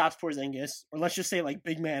is Kristaps Porzingis, or let's just say like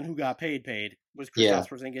big man who got paid was Kristaps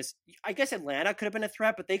Porzingis. I guess Atlanta could have been a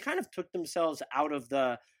threat, but they kind of took themselves out of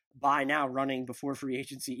the buy now running before free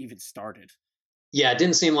agency even started. Yeah, it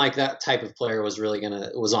didn't seem like that type of player was really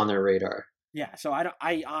was on their radar. Yeah, so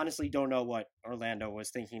I honestly don't know what Orlando was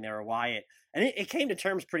thinking there or why it came to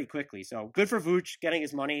terms pretty quickly. So good for Vooch getting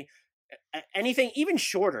his money. Anything even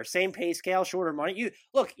shorter, same pay scale, shorter money. You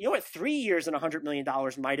know what? 3 years and $100 million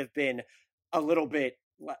might have been a little bit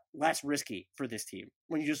less risky for this team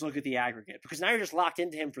when you just look at the aggregate, because now you're just locked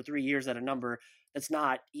into him for 3 years at a number that's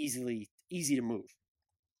not easy to move.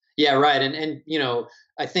 Yeah, right. And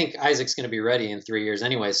I think Isaac's going to be ready in 3 years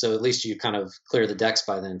anyway. So at least you kind of clear the decks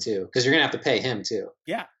by then too, because you're going to have to pay him too.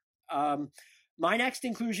 Yeah. My next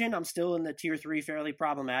inclusion, I'm still in the tier 3, fairly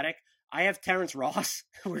problematic. I have Terrence Ross.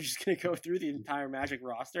 We're just going to go through the entire Magic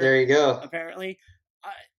roster. There you go. Apparently.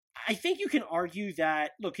 I think you can argue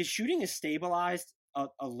that, look, his shooting is stabilized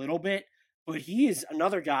a little bit, but he is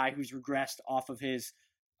another guy who's regressed off of his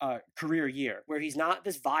career year, where he's not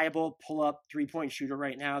this viable pull-up three-point shooter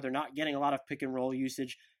right now. They're not getting a lot of pick-and-roll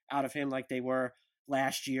usage out of him like they were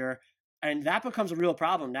last year, and that becomes a real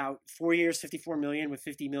problem. Now, 4 years, $54 million with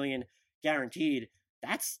 $50 million guaranteed,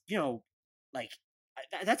 that's,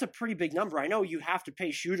 that's a pretty big number. I know you have to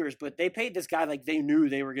pay shooters, but they paid this guy like they knew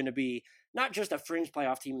they were going to be not just a fringe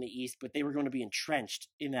playoff team in the East, but they were going to be entrenched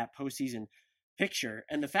in that postseason picture.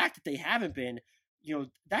 And the fact that they haven't been,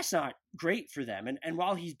 that's not great for them. And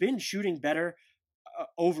while he's been shooting better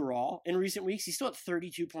overall in recent weeks, he's still at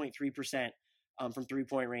 32.3% from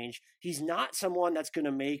three-point range. He's not someone that's going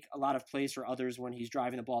to make a lot of plays for others when he's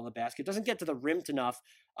driving the ball in the basket. Doesn't get to the rim enough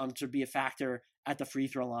to be a factor at the free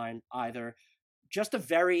throw line either. Just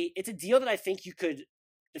it's a deal that I think you could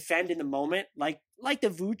defend in the moment, like the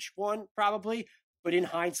Vooch one probably, but in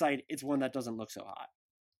hindsight, it's one that doesn't look so hot.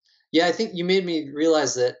 Yeah, I think you made me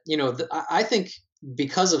realize that, I think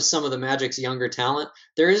because of some of the Magic's younger talent,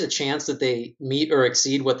 there is a chance that they meet or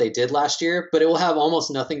exceed what they did last year, but it will have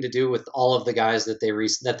almost nothing to do with all of the guys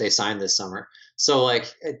that they signed this summer. So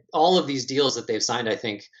all of these deals that they've signed, I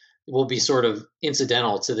think, will be sort of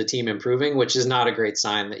incidental to the team improving, which is not a great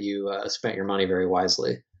sign that you spent your money very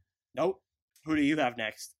wisely. Nope. Who do you have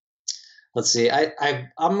next? Let's see. I'm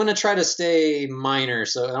going to try to stay minor,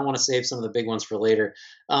 so I don't want to save some of the big ones for later.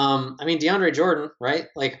 DeAndre Jordan, right?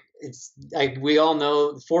 We all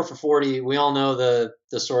know 4 for 40. We all know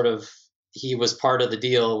the sort of, he was part of the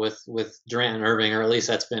deal with Durant and Irving, or at least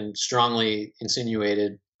that's been strongly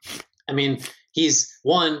insinuated. I mean, he's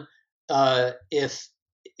one.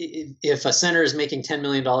 If a center is making $10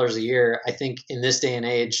 million a year, I think in this day and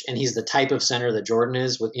age, and he's the type of center that Jordan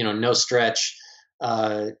is, with no stretch,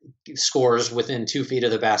 scores within 2 feet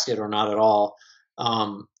of the basket or not at all,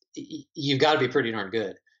 you've got to be pretty darn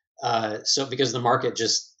good. So because the market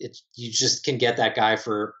you just can get that guy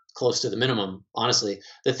for close to the minimum. Honestly,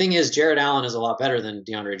 the thing is, Jared Allen is a lot better than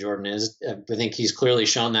DeAndre Jordan is. I think he's clearly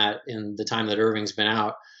shown that in the time that Irving's been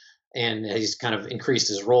out, and he's kind of increased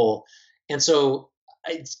his role. And so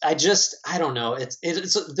I don't know. It's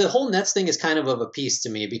the whole Nets thing is kind of a piece to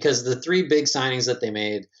me because the three big signings that they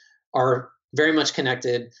made are very much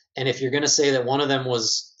connected. And if you're going to say that one of them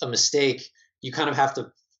was a mistake, you kind of have to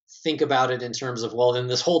think about it in terms of, well, then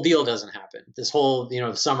this whole deal doesn't happen. This whole,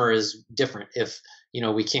 summer is different if,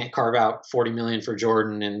 we can't carve out 40 million for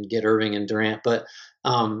Jordan and get Irving and Durant. But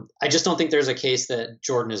I just don't think there's a case that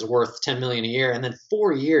Jordan is worth 10 million a year. And then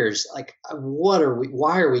 4 years, like, why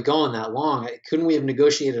are we going that long? Couldn't we have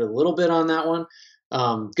negotiated a little bit on that one?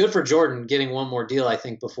 Good for Jordan getting one more deal, I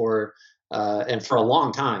think, before, and for a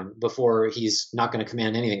long time before he's not going to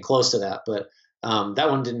command anything close to that. But that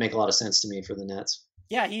one didn't make a lot of sense to me for the Nets.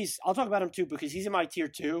 Yeah, I'll talk about him too because he's in my tier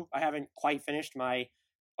 2. I haven't quite finished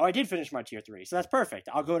I did finish my tier 3. So that's perfect.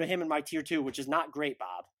 I'll go to him in my tier 2, which is not great,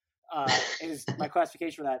 Bob. Is my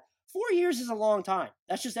classification for that. 4 years is a long time.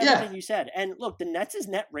 That's just everything you said. And look, the Nets'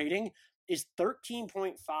 net rating is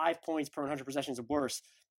 13.5 points per 100 possessions worse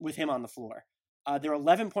with him on the floor. They're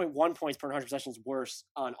 11.1 points per 100 possessions worse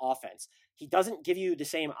on offense. He doesn't give you the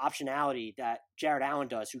same optionality that Jared Allen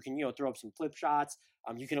does, who can, throw up some flip shots.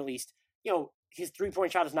 You can at least, his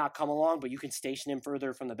three-point shot has not come along, but you can station him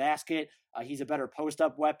further from the basket. He's a better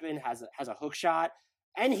post-up weapon, has a hook shot,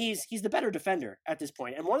 and he's the better defender at this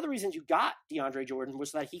point. And one of the reasons you got DeAndre Jordan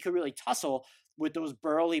was so that he could really tussle with those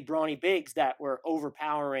burly, brawny bigs that were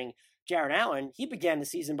overpowering Jared Allen. He began the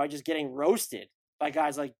season by just getting roasted by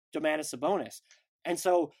guys like Domantas Sabonis. And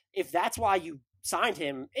so if that's why you signed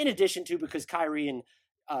him, in addition to because Kyrie and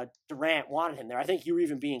Durant wanted him there, I think you were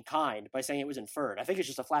even being kind by saying it was inferred. I think it's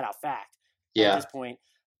just a flat-out fact. At this point.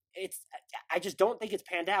 I just don't think it's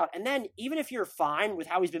panned out. And then even if you're fine with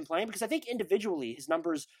how he's been playing, because I think individually his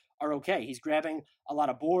numbers are okay. He's grabbing a lot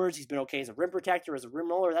of boards. He's been okay as a rim protector, as a rim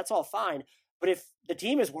roller. That's all fine. But if the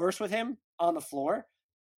team is worse with him on the floor,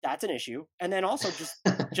 that's an issue. And then also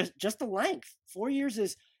just the length. 4 years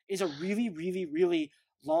is a really, really, really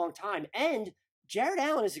long time. And Jared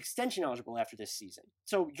Allen is extension eligible after this season.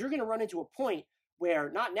 So you're going to run into a point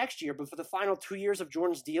where not next year, but for the final 2 years of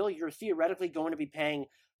Jordan's deal, you're theoretically going to be paying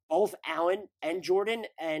both Allen and Jordan.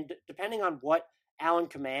 And depending on what Allen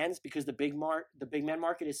commands, because the big man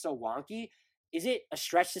market is so wonky, is it a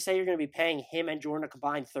stretch to say you're going to be paying him and Jordan a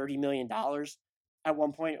combined $30 million at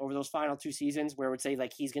one point over those final 2 seasons, where it would say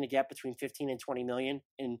like he's going to get between 15 and 20 million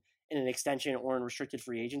in an extension or in restricted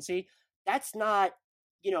free agency? That's not,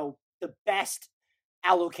 the best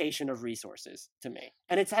allocation of resources to me.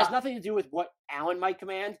 And it has nothing to do with what Allen might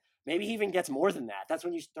command. Maybe he even gets more than that. That's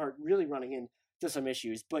when you start really running into some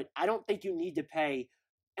issues. But I don't think you need to pay,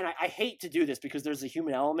 and I hate to do this because there's a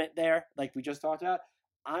human element there, like we just talked about.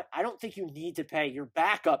 I don't think you need to pay your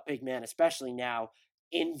backup big man, especially now,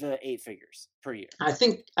 in the 8 figures per year. I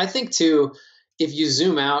think too, if you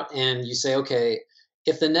zoom out and you say, okay,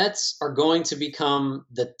 if the Nets are going to become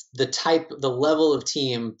the level of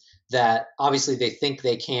team that obviously they think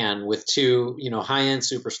they can with 2, high-end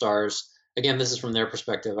superstars. Again, this is from their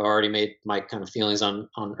perspective. I've already made my kind of feelings on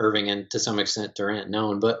Irving and to some extent Durant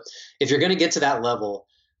known. But if you're going to get to that level,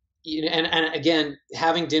 and again,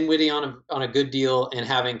 having Dinwiddie on a good deal and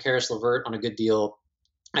having Karis LeVert on a good deal,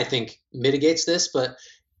 I think mitigates this. But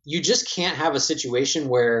you just can't have a situation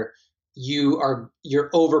where you're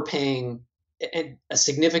overpaying a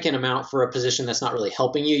significant amount for a position that's not really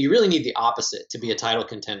helping you. You really need the opposite to be a title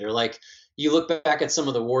contender. Like you look back at some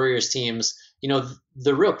of the Warriors teams,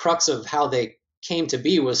 the real crux of how they came to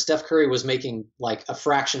be was Steph Curry was making like a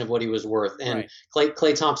fraction of what he was worth. And right.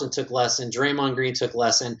 Klay Thompson took less and Draymond Green took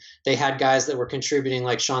less. And they had guys that were contributing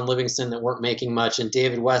like Sean Livingston that weren't making much and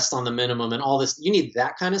David West on the minimum and all this. You need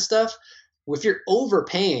that kind of stuff. If you're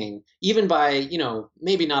overpaying, even by,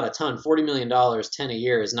 maybe not a ton, $40 million, 10 a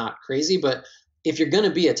year is not crazy. But if you're going to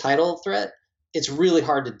be a title threat, it's really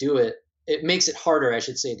hard to do it. It makes it harder, I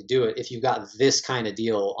should say, to do it if you've got this kind of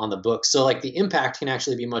deal on the books. So like the impact can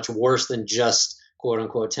actually be much worse than just quote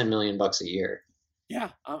unquote $10 million a year. Yeah,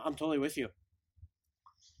 I'm totally with you.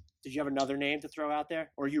 Did you have another name to throw out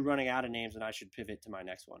there? Or are you running out of names and I should pivot to my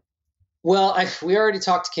next one? Well, we already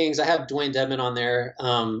talked Kings. I have Dwayne Dedmon on there.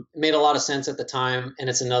 It made a lot of sense at the time, and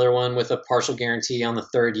it's another one with a partial guarantee on the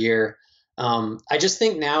 3rd year. I just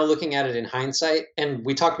think now looking at it in hindsight, and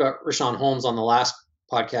we talked about Richaun Holmes on the last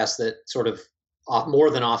podcast that sort of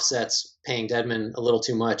more than offsets paying Dedmon a little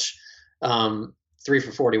too much. 3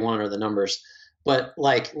 for 41 are the numbers. But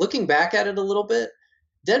like looking back at it a little bit,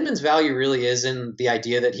 Dedmon's value really is in the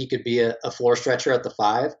idea that he could be a floor stretcher at the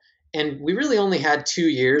 5. And we really only had 2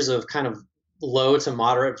 years of kind of low to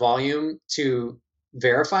moderate volume to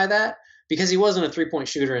verify that because he wasn't a 3-point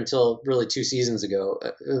shooter until really 2 seasons ago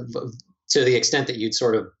to the extent that you'd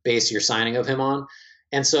sort of base your signing of him on.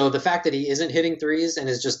 And so the fact that he isn't hitting threes and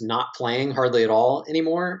is just not playing hardly at all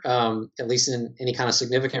anymore, at least in any kind of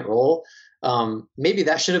significant role, maybe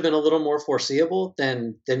that should have been a little more foreseeable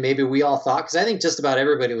than maybe we all thought. Because I think just about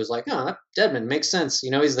everybody was like, "Oh, Dedmon makes sense.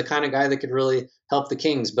 He's the kind of guy that could really help the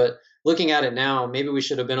Kings." But looking at it now, maybe we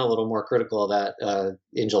should have been a little more critical of that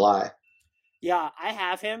in July. Yeah, I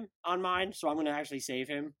have him on mine, so I'm going to actually save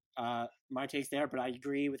him. My take's there, but I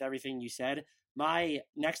agree with everything you said. My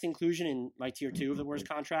next inclusion in my tier 2 of the worst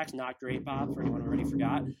contracts, not great, Bob, for anyone who already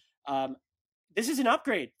forgot. This is an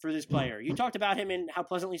upgrade for this player. You talked about him and how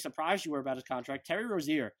pleasantly surprised you were about his contract. Terry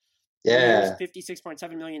Rozier, Yeah,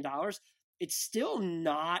 $56.7 million. It's still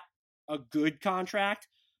not a good contract,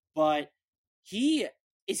 but he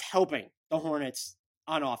is helping the Hornets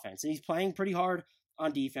on offense, and he's playing pretty hard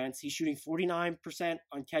on defense. He's shooting 49%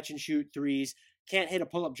 on catch and shoot threes, can't hit a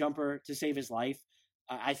pull-up jumper to save his life.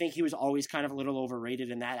 I think he was always kind of a little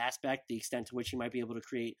overrated in that aspect, the extent to which he might be able to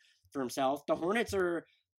create for himself. The Hornets are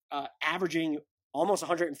averaging almost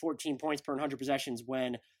 114 points per 100 possessions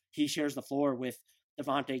when he shares the floor with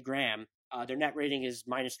Devontae Graham. Their net rating is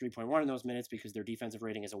minus 3.1 in those minutes because their defensive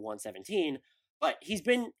rating is a 117. But he's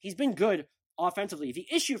been good offensively. The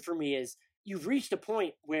issue for me is you've reached a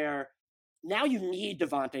point where now you need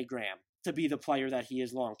Devontae Graham to be the player that he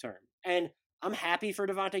is long term. And I'm happy for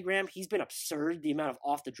Devontae Graham. He's been absurd, the amount of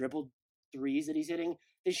off the dribble threes that he's hitting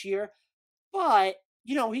this year. But,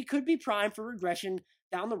 he could be primed for regression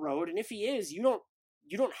down the road. And if he is, you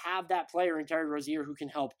don't have that player in Terry Rozier who can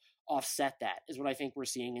help offset that, is what I think we're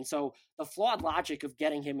seeing. And so the flawed logic of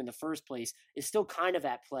getting him in the first place is still kind of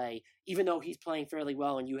at play, even though he's playing fairly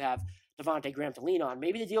well and you have Devontae Graham to lean on.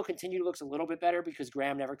 Maybe the deal continually looks a little bit better because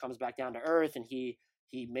Graham never comes back down to earth and he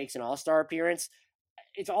makes an all-star appearance.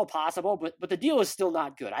 It's all possible, but the deal is still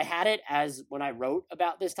not good. I had it as, when I wrote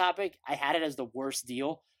about this topic, I had it as the worst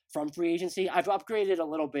deal from free agency. I've upgraded a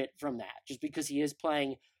little bit from that just because he is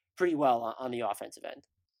playing pretty well on the offensive end.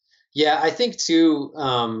 Yeah, I think too.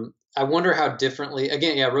 I wonder how differently.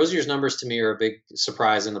 Again, yeah, Rozier's numbers to me are a big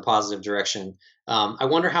surprise in the positive direction. I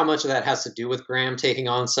wonder how much of that has to do with Graham taking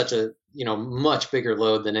on such a much bigger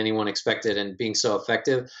load than anyone expected and being so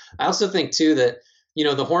effective. I also think too that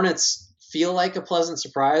the Hornets feel like a pleasant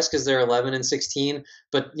surprise because they're 11-16,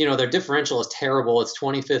 but their differential is terrible. It's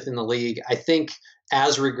 25th in the league. I think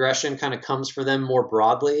as regression kind of comes for them more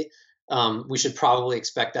broadly, we should probably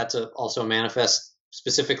expect that to also manifest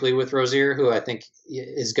specifically with Rozier, who I think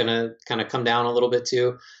is going to kind of come down a little bit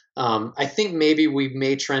too. I think maybe we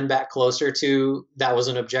may trend back closer to that was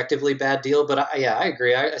an objectively bad deal, but I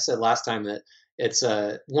agree. I said last time that it's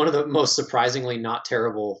one of the most surprisingly not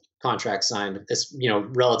terrible contracts signed,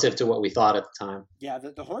 relative to what we thought at the time. Yeah,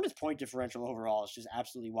 the Hornets' point differential overall is just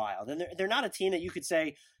absolutely wild. And they're not a team that you could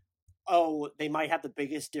say, oh, they might have the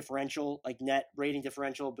biggest differential, like net rating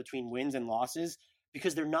differential between wins and losses,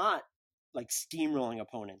 because they're not like steamrolling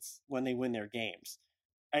opponents when they win their games.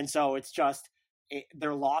 And so it's just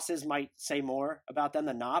their losses might say more about them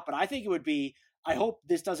than not. But I think it would be, I hope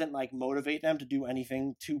this doesn't like motivate them to do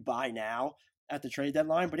anything to buy now at the trade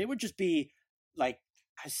deadline, but it would just be like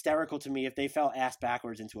hysterical to me if they fell ass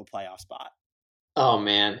backwards into a playoff spot. Oh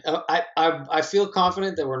man, I feel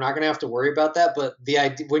confident that we're not going to have to worry about that. But the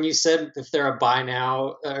idea, when you said if they're a buy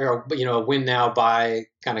now or a win now buy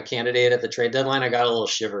kind of candidate at the trade deadline, I got a little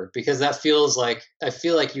shiver because that feels like, I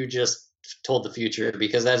feel like you just told the future,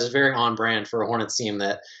 because that is very on brand for a Hornets team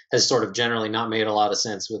that has sort of generally not made a lot of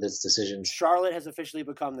sense with its decisions. Charlotte has officially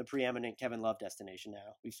become the preeminent Kevin Love destination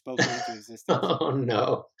now. We've spoken into existence. Oh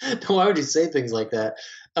no, why would you say things like that?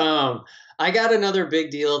 I got another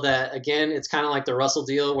big deal that, again, it's kind of like the Russell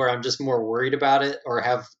deal where I'm just more worried about it or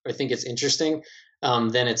think it's interesting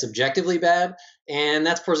than it's objectively bad. And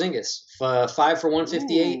that's Porzingis, 5 for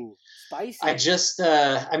 158. Ooh, spicy. I just,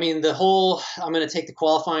 the whole, I'm going to take the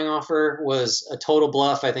qualifying offer was a total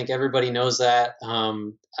bluff. I think everybody knows that.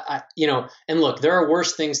 And look, there are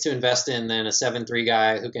worse things to invest in than a 7-3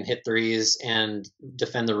 guy who can hit threes and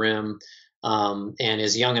defend the rim. And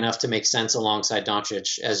is young enough to make sense alongside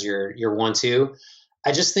Doncic as your 1-2.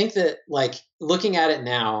 I just think that, like, looking at it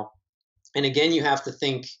now, and again, you have to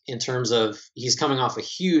think in terms of he's coming off a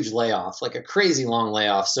huge layoff, like a crazy long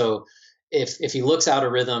layoff. So if he looks out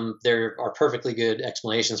of rhythm, there are perfectly good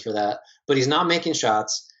explanations for that. But he's not making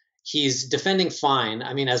shots. He's defending fine.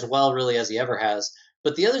 I mean, as well really as he ever has.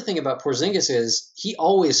 But the other thing about Porzingis is he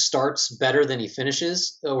always starts better than he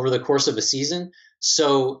finishes over the course of a season.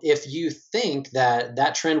 So if you think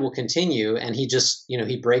that trend will continue and he just,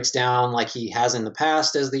 he breaks down like he has in the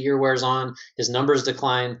past as the year wears on, his numbers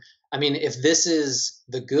decline. I mean, if this is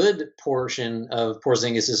the good portion of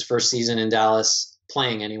Porzingis' first season in Dallas,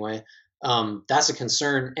 playing anyway, that's a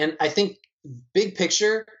concern. And I think big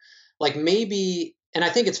picture, like maybe, and I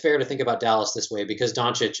think it's fair to think about Dallas this way because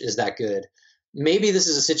Doncic is that good. Maybe this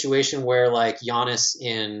is a situation where like Giannis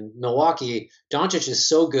in Milwaukee, Doncic is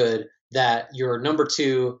so good that your number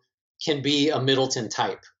two can be a Middleton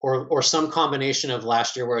type or some combination of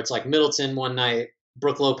last year where it's like Middleton one night,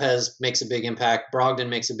 Brook Lopez makes a big impact, Brogdon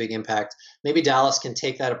makes a big impact. Maybe Dallas can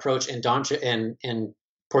take that approach and Doncic and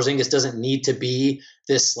Porzingis doesn't need to be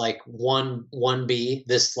this like 1B,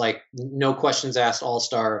 this like no questions asked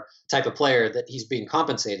all-star type of player that he's being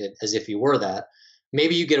compensated as if he were that.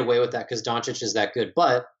 Maybe you get away with that because Doncic is that good.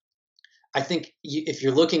 But I think if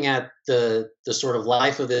you're looking at the sort of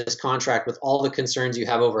life of this contract with all the concerns you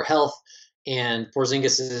have over health and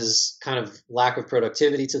Porzingis's kind of lack of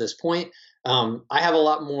productivity to this point, I have a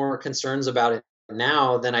lot more concerns about it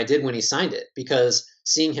now than I did when he signed it, because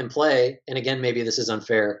seeing him play, and again, maybe this is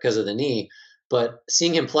unfair because of the knee, but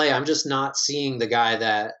seeing him play, I'm just not seeing the guy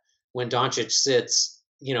that when Doncic sits,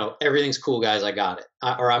 everything's cool, guys, I got it.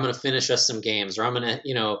 Or I'm going to finish us some games, or I'm going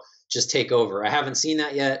to, just take over. I haven't seen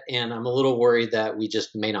that yet, and I'm a little worried that we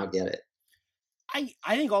just may not get it.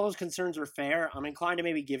 I think all those concerns are fair. I'm inclined to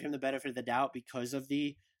maybe give him the benefit of the doubt because of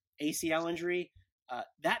the ACL injury.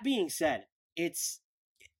 That being said, it's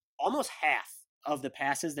almost half of the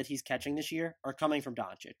passes that he's catching this year are coming from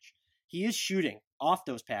Doncic. He is shooting off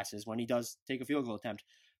those passes when he does take a field goal attempt,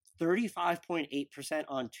 35.8%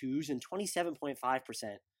 on twos and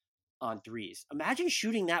 27.5% on threes. Imagine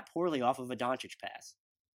shooting that poorly off of a Doncic pass.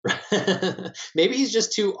 Maybe he's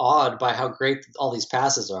just too awed by how great all these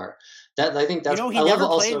passes are. That I think that's. He never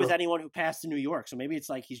played with anyone who passed to New York, so maybe it's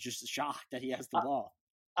like he's just shocked that he has the ball.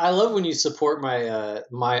 I love when you support my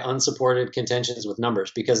my unsupported contentions with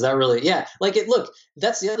numbers, because that really, look,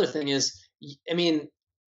 that's the other thing is, I mean,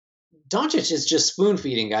 Doncic is just spoon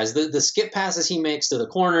feeding guys. The skip passes he makes to the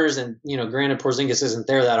corners, and granted Porzingis isn't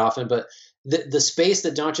there that often, but the space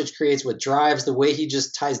that Doncic creates with drives, the way he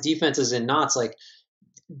just ties defenses in knots, like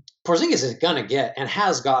Porzingis is gonna get and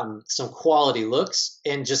has gotten some quality looks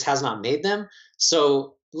and just has not made them.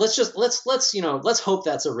 So let's hope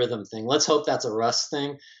that's a rhythm thing. Let's hope that's a rust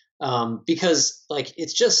thing. Because like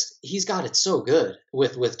it's just he's got it so good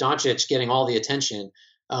with Doncic getting all the attention.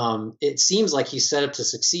 It seems like he's set up to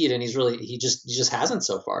succeed, and he just hasn't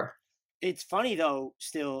so far. It's funny though.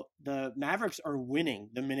 Still, the Mavericks are winning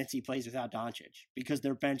the minutes he plays without Doncic because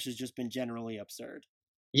their bench has just been generally absurd.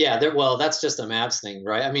 Yeah, that's just a Mavs thing,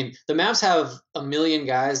 right? I mean, the Mavs have a million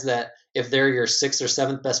guys that if they're your sixth or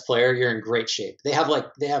seventh best player, you're in great shape. They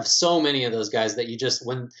have so many of those guys that you just,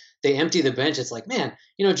 when they empty the bench, it's like, man,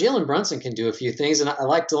 Jalen Brunson can do a few things, and I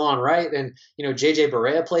like DeLon Wright, and JJ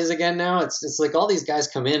Barea plays again now. It's like all these guys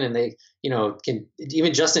come in and they can,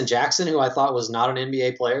 even Justin Jackson, who I thought was not an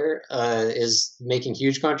NBA player, is making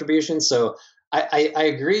huge contributions. So I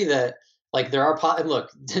agree that. Like there are, look,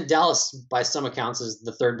 Dallas by some accounts is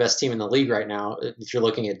the third best team in the league right now if you're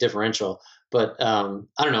looking at differential. But I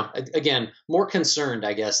don't know. Again, more concerned,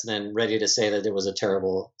 I guess, than ready to say that it was a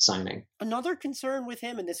terrible signing. Another concern with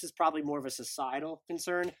him, and this is probably more of a societal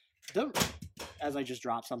concern, as I just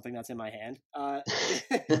dropped something that's in my hand. I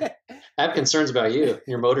have concerns about you,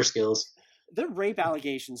 your motor skills. The rape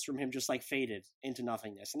allegations from him just like faded into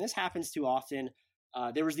nothingness. And this happens too often.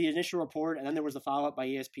 There was the initial report, and then there was the follow-up by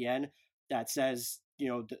ESPN that says,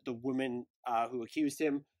 the woman who accused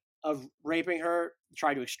him of raping her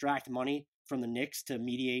tried to extract money from the Knicks to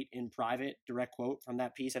mediate in private. Direct quote from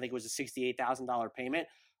that piece. I think it was a $68,000 payment.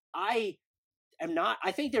 I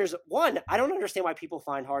think there's one, I don't understand why people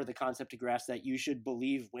find hard the concept to grasp that you should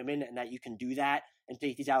believe women and that you can do that and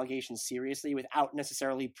take these allegations seriously without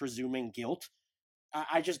necessarily presuming guilt.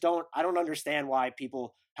 I don't understand why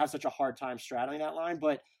people have such a hard time straddling that line,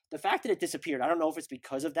 but the fact that it disappeared, I don't know if it's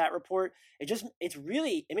because of that report. It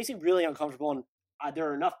makes me really uncomfortable. And there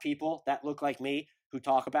are enough people that look like me who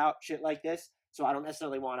talk about shit like this. So I don't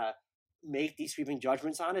necessarily want to make these sweeping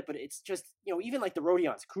judgments on it, but it's just, even like the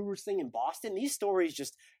Rodions, Kurucs thing in Boston, these stories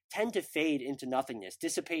just tend to fade into nothingness,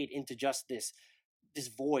 dissipate into just this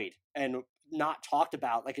void and not talked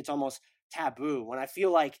about. Like it's almost taboo, when I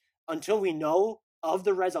feel like until we know of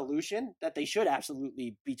the resolution, that they should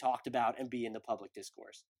absolutely be talked about and be in the public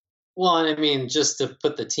discourse. Well, and I mean, just to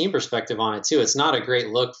put the team perspective on it too, it's not a great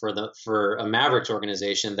look for a Mavericks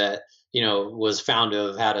organization that was found to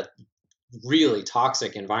have had a really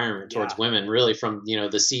toxic environment towards women, really from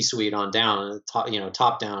the C-suite on down,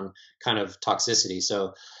 top down kind of toxicity.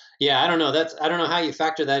 So, yeah, I don't know. I don't know how you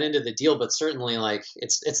factor that into the deal, but certainly like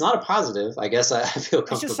it's not a positive. I guess I feel comfortable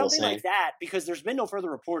saying. It's just something like that because there's been no further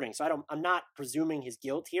reporting, so I'm not presuming his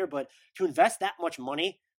guilt here, but to invest that much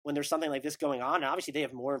money when there's something like this going on. And obviously they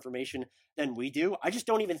have more information than we do. I just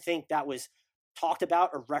don't even think that was talked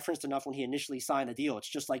about or referenced enough when he initially signed the deal. It's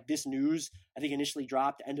just like this news, I think, initially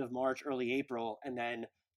dropped end of March, early April, and then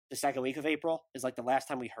the second week of April is like the last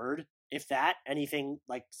time we heard, if that, anything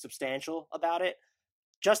like substantial about it.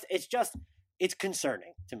 It's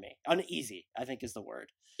concerning to me. Uneasy, I think, is the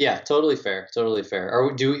word. Yeah, totally fair. Totally fair.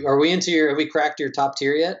 Have we cracked your top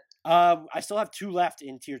tier yet? I still have 2 left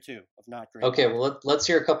in tier 2 of not great. Okay, well let's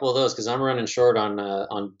hear a couple of those because I'm running short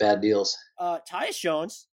on bad deals. Tyus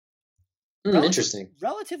Jones. Interesting.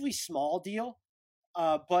 Relatively small deal,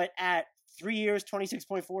 but at 3 years,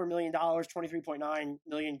 $26.4 million, $23.9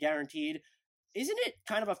 million guaranteed. Isn't it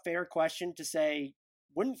kind of a fair question to say,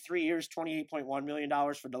 wouldn't 3 years, $28.1 million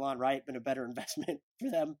for DeLon Wright been a better investment for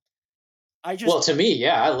them? Well, to me,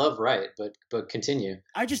 yeah, I love Wright, but continue.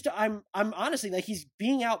 I'm honestly like, he's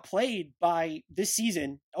being outplayed by this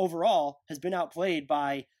season overall has been outplayed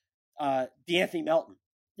by DeAnthony Melton.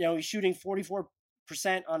 You know, he's shooting 44%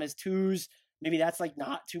 on his twos. Maybe that's like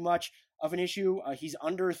not too much of an issue. He's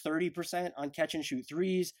under 30% on catch and shoot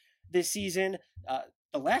threes this season.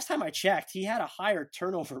 The last time I checked, he had a higher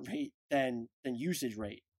turnover rate than usage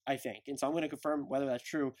rate, I think. And so I'm going to confirm whether that's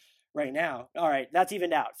true right now. All right, that's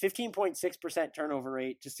evened out. 15.6% turnover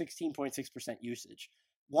rate to 16.6% usage.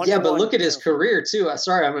 But look at his career too.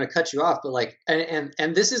 Sorry, I'm going to cut you off, but like, and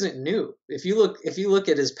this isn't new. If you look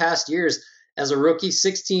at his past years as a rookie,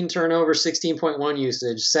 16 turnover, 16.1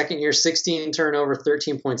 usage. Second year, 16 turnover,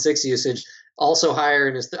 13.6 usage. Also higher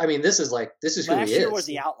in his. This is who he is. Last year was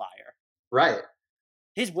the outlier, right?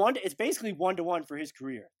 It's basically 1-to-1 for his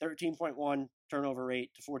career. 13.1 turnover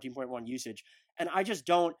rate to 14.1 usage, and I just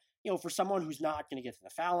don't. For someone who's not going to get to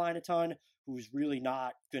the foul line a ton, who's really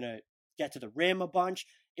not going to get to the rim a bunch,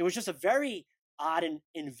 it was just a very odd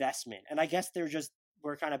investment. And I guess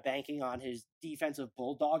we're kind of banking on his defensive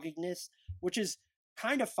bulldoggedness, which is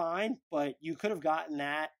kind of fine, but you could have gotten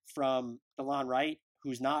that from DeLon Wright,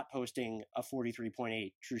 who's not posting a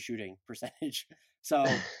 43.8 true shooting percentage. So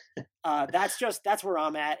that's where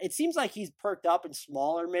I'm at. It seems like he's perked up in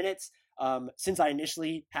smaller minutes since I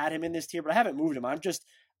initially had him in this tier, but I haven't moved him.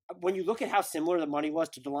 When you look at how similar the money was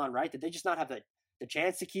to DeLon Wright, did they just not have the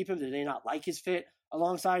chance to keep him? Did they not like his fit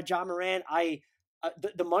alongside Ja Morant?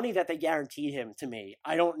 The money that they guaranteed him, to me,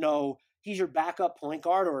 I don't know. He's your backup point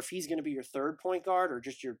guard, or if he's going to be your third point guard, or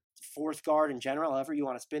just your fourth guard in general, however you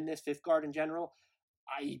want to spin this, fifth guard in general.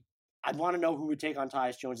 I want to know who would take on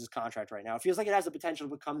Tyus Jones's contract right now. It feels like it has the potential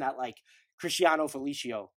to become that like Cristiano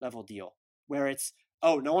Felicio level deal, where it's,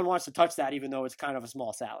 no one wants to touch that, even though it's kind of a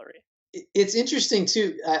small salary. It's interesting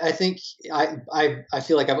too. I think I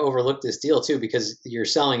feel like I've overlooked this deal too because you're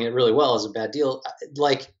selling it really well as a bad deal.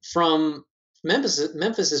 Like from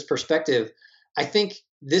Memphis's perspective, I think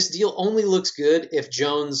this deal only looks good if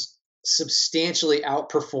Jones substantially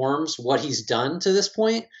outperforms what he's done to this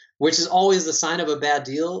point, which is always the sign of a bad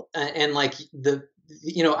deal. And like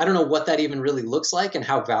I don't know what that even really looks like and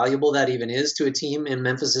how valuable that even is to a team in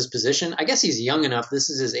Memphis's position. I guess he's young enough. This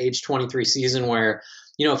is his age 23 season where,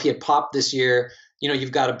 if he had popped this year,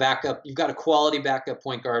 you've got a quality backup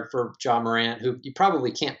point guard for Ja Morant, who you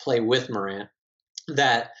probably can't play with Morant,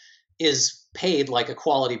 that is paid like a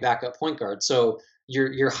quality backup point guard. So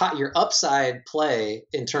your upside play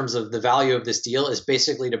in terms of the value of this deal is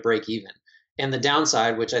basically to break even. And the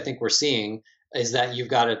downside, which I think we're seeing, is that you've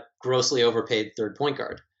got a grossly overpaid third point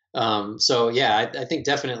guard. I think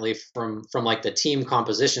definitely from like the team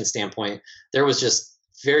composition standpoint, there was just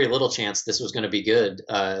very little chance this was going to be good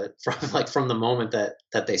from the moment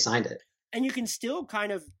that they signed it. And you can still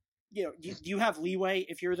kind of, you have leeway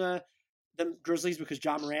if you're the Grizzlies because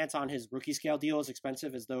Ja Morant's on his rookie scale deal, as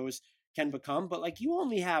expensive as those can become, but like you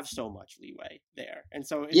only have so much leeway there. And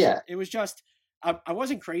so it was just, I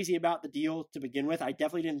wasn't crazy about the deal to begin with. I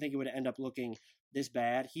definitely didn't think it would end up looking this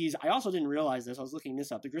bad. I also didn't realize this. I was looking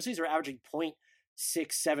this up. The Grizzlies are averaging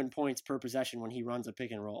 0.67 points per possession when he runs a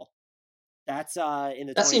pick and roll. That's in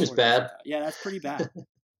the. That seems bad. Yeah, that's pretty bad.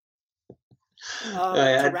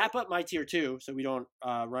 To wrap up my tier 2, so we don't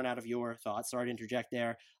run out of your thoughts. Sorry to interject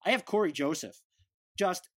there. I have Corey Joseph.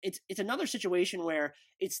 It's another situation where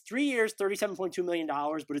it's 3 years, $37.2 million,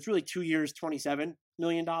 but it's really 2 years, $27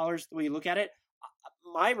 million. The way you look at it,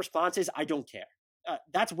 my response is I don't care.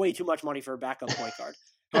 That's way too much money for a backup point guard.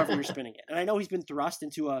 However you're spinning it, and I know he's been thrust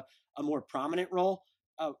into a more prominent role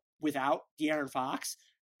without De'Aaron Fox.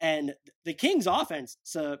 And the Kings offense,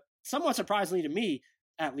 so somewhat surprisingly to me,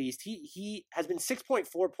 at least, he has been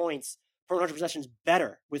 6.4 points per 100 possessions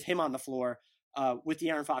better with him on the floor with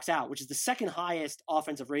De'Aaron Fox out, which is the second highest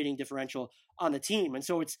offensive rating differential on the team. And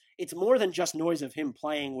so it's more than just noise of him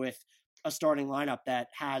playing with a starting lineup that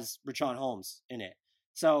has Richaun Holmes in it.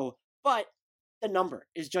 So, but the number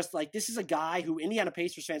is just like, this is a guy who Indiana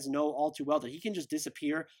Pacers fans know all too well that he can just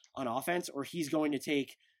disappear on offense, or he's going to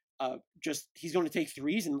take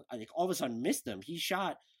threes and like all of a sudden miss them. He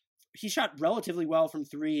shot relatively well from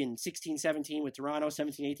three in 16-17 with Toronto,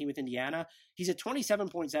 17-18 with Indiana. He's at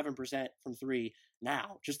 27.7% from three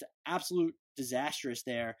now. Just absolute disastrous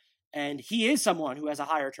there. And he is someone who has a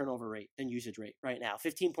higher turnover rate than usage rate right now.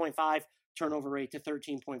 15.5 turnover rate to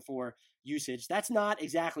 13.4 usage. That's not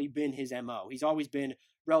exactly been his MO. He's always been,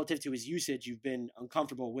 relative to his usage, you've been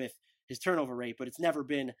uncomfortable with his turnover rate, but it's never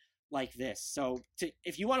been like this. So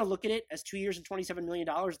if you want to look at it as 2 years and $27 million,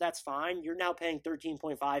 that's fine. You're now paying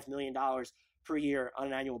 $13.5 million per year on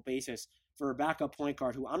an annual basis for a backup point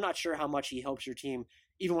guard who I'm not sure how much he helps your team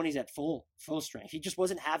even when he's at full strength. He just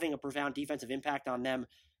wasn't having a profound defensive impact on them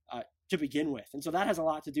to begin with. And so that has a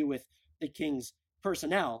lot to do with the Kings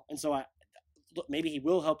personnel. And so maybe he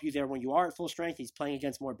will help you there when you are at full strength. He's playing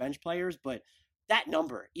against more bench players, but that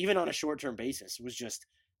number, even on a short-term basis, was just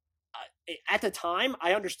at the time,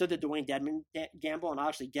 I understood the Dwayne Dedmon gamble, and I'll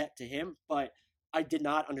actually get to him, but I did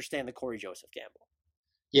not understand the Corey Joseph gamble.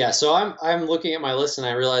 Yeah, so I'm looking at my list, and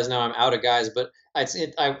I realize now I'm out of guys, but I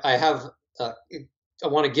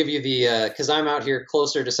want to give you the because I'm out here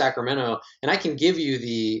closer to Sacramento, and I can give you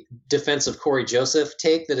the defensive Corey Joseph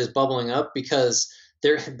take that is bubbling up, because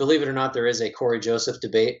there, believe it or not, there is a Corey Joseph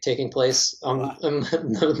debate taking place on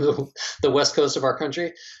the west coast of our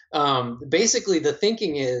country. Basically, the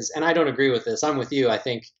thinking is, and I don't agree with this, I'm with you. I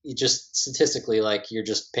think just statistically, like, you're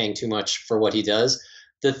just paying too much for what he does.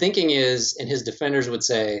 The thinking is, and his defenders would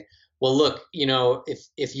say, well, look,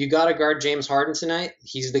 if you got to guard James Harden tonight,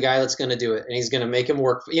 he's the guy that's going to do it, and he's going to make him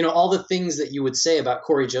work. All the things that you would say about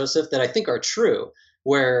Corey Joseph that I think are true,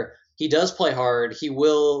 where he does play hard, he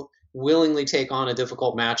will willingly take on a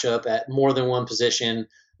difficult matchup at more than one position.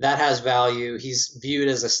 That has value. He's viewed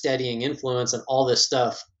as a steadying influence and all this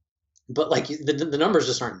stuff. But like the numbers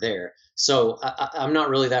just aren't there. So I'm not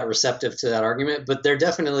really that receptive to that argument, but they're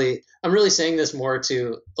definitely, I'm really saying this more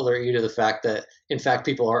to alert you to the fact that, in fact,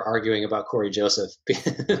 people are arguing about Corey Joseph,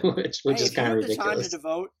 which is kind of ridiculous. If you have the time to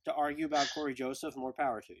devote to argue about Corey Joseph, more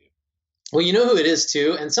power to you. Well, you know who it is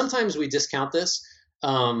too, and sometimes we discount this,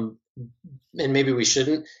 and maybe we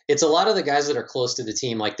shouldn't. It's a lot of the guys that are close to the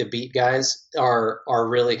team, like the beat guys, are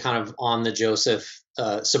really kind of on the Joseph,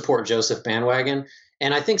 support Joseph bandwagon.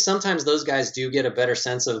 And I think sometimes those guys do get a better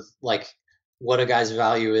sense of like what a guy's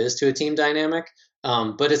value is to a team dynamic.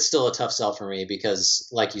 But it's still a tough sell for me because,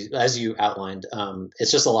 like as you outlined,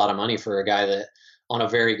 it's just a lot of money for a guy that on a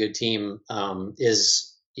very good team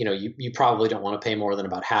is, you probably don't want to pay more than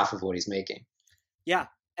about half of what he's making. Yeah.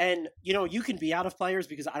 And, you can be out of players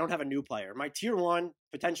because I don't have a new player. My tier one,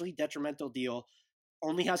 potentially detrimental deal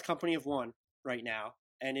only has company of one right now,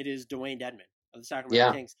 and it is Dwayne Dedmon of the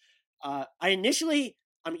Sacramento Kings.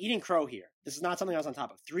 I'm eating crow here. This is not something I was on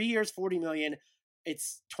top of. 3 years, $40 million.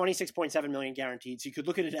 It's $26.7 million guaranteed. So you could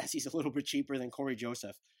look at it as he's a little bit cheaper than Corey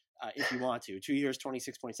Joseph if you want to. 2 years,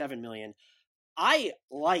 $26.7 million. I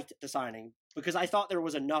liked the signing because I thought there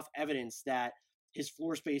was enough evidence that his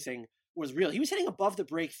floor spacing was real. He was hitting above the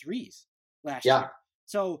break threes last year.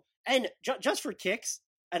 So, and just for kicks,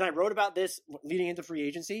 and I wrote about this leading into free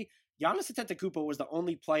agency, Giannis Antetokounmpo was the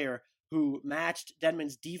only player who matched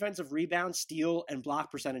Dedmon's defensive rebound, steal, and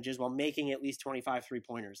block percentages while making at least 25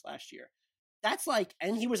 three-pointers last year. That's like,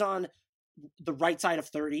 and he was on the right side of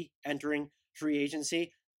 30 entering free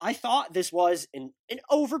agency. I thought this was an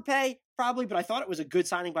overpay, probably, but I thought it was a good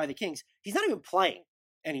signing by the Kings. He's not even playing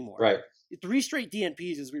anymore. Right. 3 straight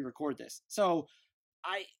DNPs as we record this. So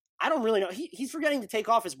I don't really know. He's forgetting to take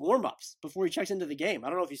off his warm-ups before he checks into the game. I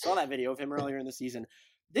don't know if you saw that video of him earlier in the season.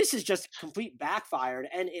 This is just complete backfired,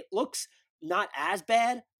 and it looks not as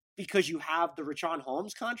bad because you have the Richaun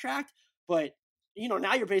Holmes contract, but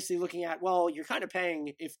now you're basically looking at, well, you're kind of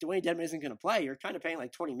paying, if Dwayne Dedmon isn't going to play, you're kind of paying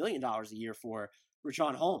like $20 million a year for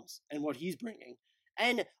Richaun Holmes and what he's bringing.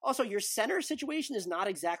 And also your center situation is not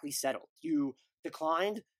exactly settled. You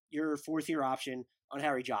declined your fourth-year option on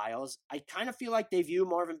Harry Giles. I kind of feel like they view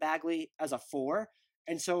Marvin Bagley as a 4.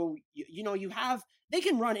 And so, they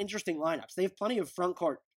can run interesting lineups. They have plenty of front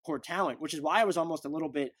court talent, which is why I was almost a little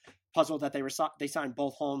bit puzzled that they signed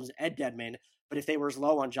both Holmes and Dedmon. But if they were as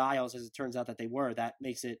low on Giles as it turns out that they were, that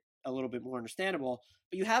makes it a little bit more understandable.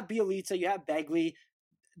 But you have Bjelica, you have Bagley.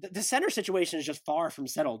 The center situation is just far from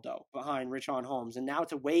settled, though, behind Richaun Holmes. And now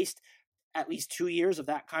to waste at least 2 years of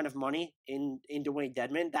that kind of money in Dwayne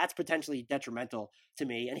Dedmon, that's potentially detrimental to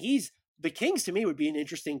me. And the Kings, to me, would be an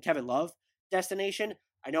interesting Kevin Love destination.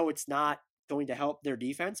 I know it's not going to help their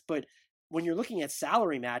defense, but when you're looking at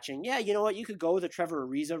salary matching, yeah, you know what? You could go the Trevor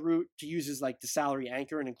Ariza route to use as like the salary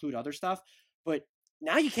anchor and include other stuff. But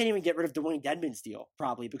now you can't even get rid of Dwayne Dedmon's deal,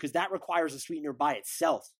 probably, because that requires a sweetener by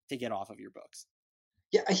itself to get off of your books.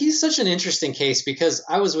 Yeah, he's such an interesting case because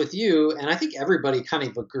I was with you and I think everybody kind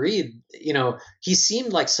of agreed, he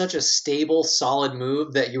seemed like such a stable, solid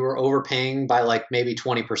move that you were overpaying by like maybe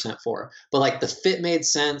 20% for. But like the fit made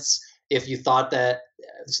sense if you thought that,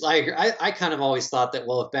 I kind of always thought that,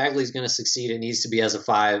 well, if Bagley's going to succeed, it needs to be as a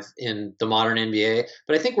 5 in the modern NBA.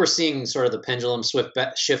 But I think we're seeing sort of the pendulum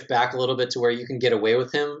shift back a little bit to where you can get away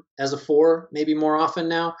with him as a 4 maybe more often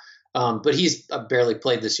now. But he's barely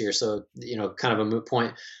played this year, so kind of a moot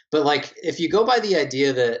point. But like, if you go by the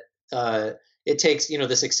idea that it takes,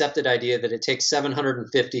 this accepted idea that it takes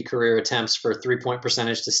 750 career attempts for 3-point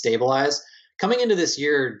percentage to stabilize. Coming into this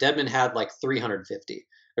year, Dedmon had like 350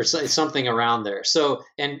 or something around there. So,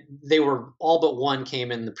 and they were all but one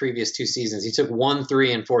came in the previous 2 seasons. He took 1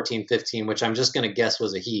 3 in 14-15, which I'm just going to guess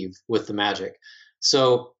was a heave with the Magic.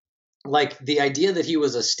 So, like the idea that he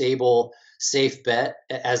was a stable, safe bet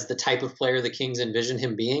as the type of player the Kings envisioned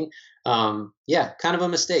him being, kind of a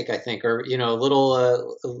mistake, I think, or a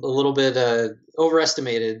little bit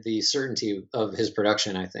overestimated the certainty of his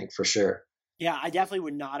production, I think, for sure. Yeah, I definitely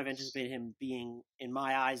would not have anticipated him being, in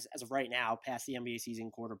my eyes, as of right now, past the NBA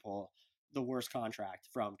season quarter pole, the worst contract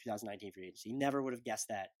from 2019 free agency. Never would have guessed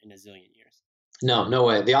that in a zillion years. No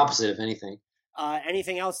way. The opposite, if anything.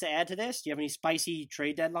 Anything else to add to this? Do you have any spicy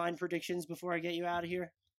trade deadline predictions before I get you out of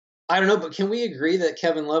here? I don't know, but can we agree that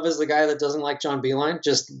Kevin Love is the guy that doesn't like John Beilein?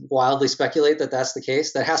 Just wildly speculate that that's the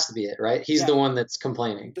case? That has to be it, right? He's the one that's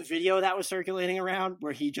complaining. The video that was circulating around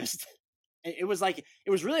where he just... It was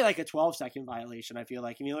really like a 12-second violation, I feel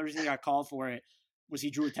like. And the only reason he got called for it was he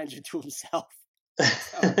drew attention to himself.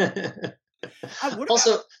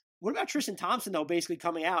 What about Tristan Thompson, though, basically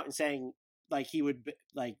coming out and saying like he would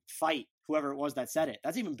like fight whoever it was that said it?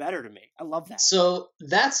 That's even better to me. I love that. So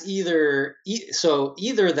that's either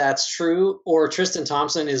that's true, or Tristan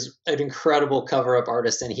Thompson is an incredible cover-up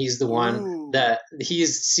artist, and he's the one that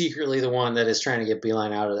he's secretly the one that is trying to get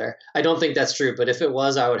Beilein out of there. I don't think that's true, but if it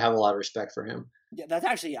was, I would have a lot of respect for him. Yeah, that's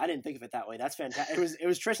actually, I didn't think of it that way. That's fantastic. It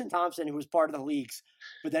was Tristan Thompson who was part of the leaks,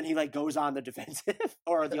 but then he like goes on the defensive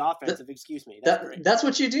or the offensive. Excuse me. That's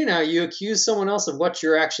what you do now. You accuse someone else of what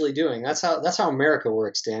you're actually doing. That's how America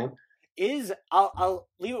works, Dan. I'll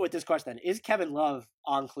leave it with this question then. Is Kevin Love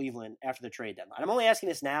on Cleveland after the trade deadline? I'm only asking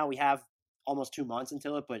this now. We have almost 2 months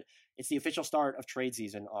until it, but it's the official start of trade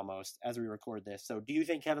season almost as we record this. So do you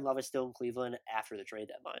think Kevin Love is still in Cleveland after the trade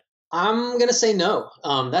deadline? I'm going to say no.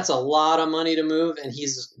 That's a lot of money to move, and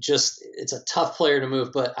it's a tough player to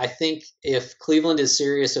move. But I think if Cleveland is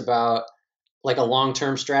serious about like a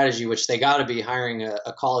long-term strategy, which they got to be hiring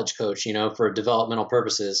a college coach, for developmental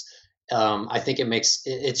purposes, I think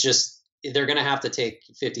it's just, they're going to have to take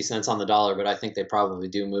 50 cents on the dollar, but I think they probably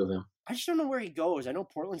do move him. I just don't know where he goes. I know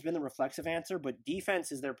Portland's been the reflexive answer, but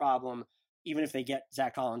defense is their problem, even if they get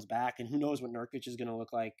Zach Collins back. And who knows what Nurkic is going to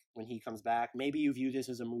look like when he comes back. Maybe you view this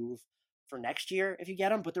as a move for next year if you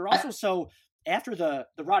get him. But they're also after the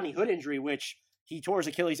Rodney Hood injury, which he tore his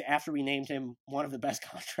Achilles after we named him one of the best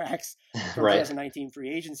contracts from 2019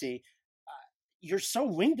 free agency. You're so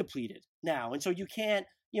wing depleted now. And so you can't,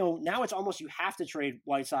 now it's almost you have to trade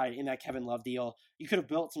Whiteside in that Kevin Love deal. You could have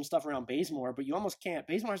built some stuff around Bazemore, but you almost can't.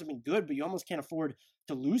 Bazemore hasn't been good, but you almost can't afford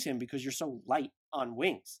to lose him because you're so light on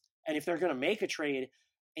wings. And if they're going to make a trade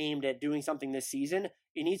aimed at doing something this season,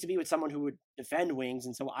 it needs to be with someone who would defend wings.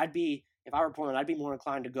 And so if I were Portland, I'd be more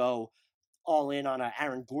inclined to go all in on an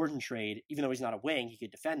Aaron Gordon trade, even though he's not a wing, he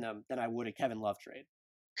could defend them, than I would a Kevin Love trade.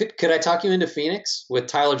 Could I talk you into Phoenix with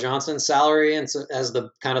Tyler Johnson's salary and so, as the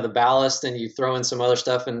kind of the ballast, and you throw in some other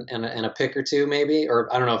stuff and a pick or two maybe,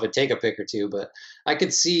 or I don't know if it'd take a pick or two, but I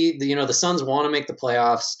could see the Suns want to make the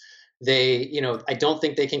playoffs. They, I don't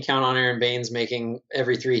think they can count on Aaron Baines making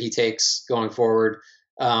every three he takes going forward.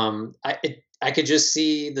 I could just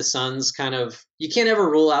see the Suns you can't ever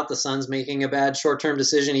rule out the Suns making a bad short-term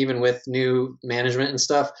decision, even with new management and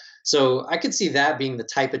stuff. So I could see that being the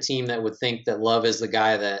type of team that would think that Love is the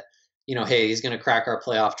guy that, hey, he's going to crack our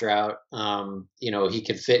playoff drought. He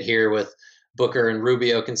could fit here with Booker, and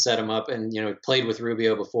Rubio can set him up, and, played with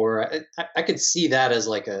Rubio before. I could see that as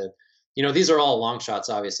like these are all long shots,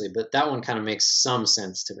 obviously, but that one kind of makes some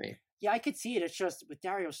sense to me. Yeah, I could see it. It's just with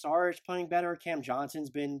Dario Saric playing better, Cam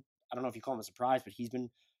Johnson's been, I don't know if you call him a surprise, but he's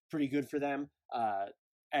been pretty good for them.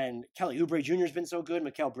 And Kelly Oubre Jr. has been so good.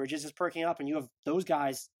 Mikal Bridges is perking up, and you have those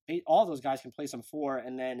guys. All those guys can play some 4.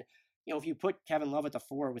 And then, if you put Kevin Love at the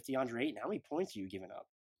 4 with DeAndre Ayton, how many points are you giving up?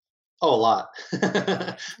 Oh, a lot.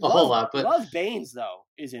 A whole lot. But Love Baines, though,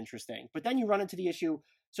 is interesting. But then you run into the issue.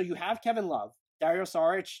 So you have Kevin Love. Dario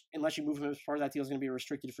Saric, unless you move him as part of that deal, is going to be a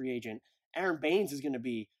restricted free agent. Aaron Baines is going to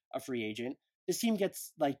be a free agent. This team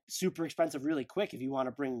gets like super expensive really quick if you want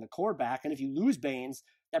to bring the core back. And if you lose Baines,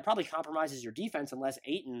 that probably compromises your defense unless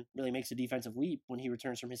Ayton really makes a defensive leap when he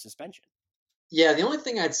returns from his suspension. Yeah, the only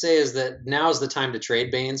thing I'd say is that now is the time to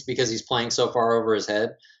trade Baines because he's playing so far over his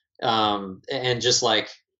head. And just like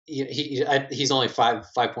he's only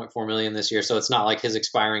 5.4 million this year, so it's not like his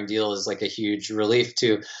expiring deal is like a huge relief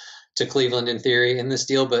to Cleveland in theory in this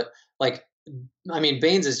deal. But like, I mean,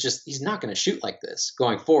 Baines is just, he's not going to shoot like this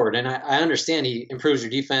going forward. And I understand he improves your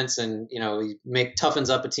defense and, he toughens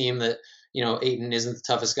up a team that, Ayton isn't the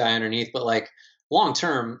toughest guy underneath, but like long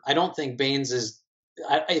term, I don't think Baines is,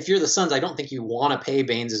 if you're the Suns, I don't think you want to pay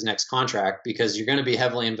Baines his next contract because you're going to be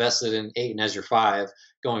heavily invested in Ayton as your 5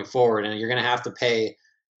 going forward. And you're going to have to pay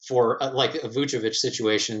for like a Vucevic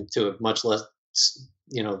situation to a much less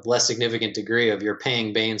significant degree of you're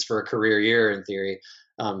paying Baines for a career year in theory.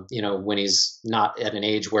 When he's not at an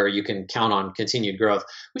age where you can count on continued growth.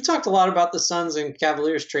 We talked a lot about the Suns and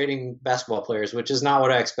Cavaliers trading basketball players, which is not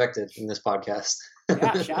what I expected in this podcast.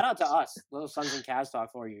 Yeah, shout out to us. Little Suns and Cavs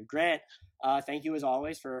talk for you. Grant, thank you as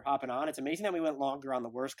always for hopping on. It's amazing that we went longer on the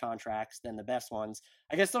worst contracts than the best ones.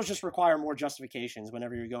 I guess those just require more justifications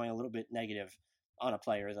whenever you're going a little bit negative on a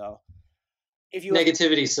player, though.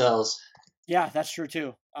 Negativity sells. Yeah, that's true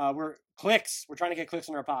too. We're trying to get clicks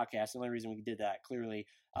on our podcast. The only reason we did that, clearly.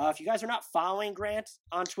 If you guys are not following Grant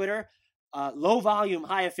on Twitter, low volume,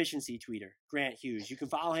 high efficiency tweeter, Grant Hughes. You can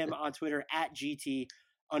follow him on Twitter at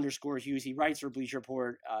GT_Hughes. He writes for Bleacher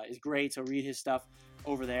Report, is great. So read his stuff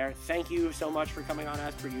over there. Thank you so much for coming on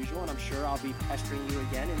as per usual. And I'm sure I'll be pestering you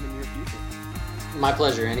again in the near future. My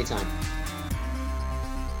pleasure. Anytime.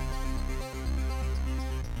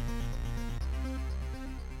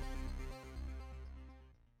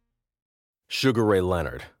 Sugar Ray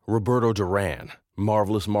Leonard, Roberto Duran,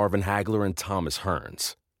 Marvelous Marvin Hagler, and Thomas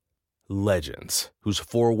Hearns. Legends, whose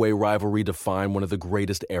four-way rivalry defined one of the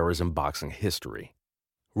greatest eras in boxing history.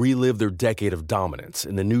 Relive their decade of dominance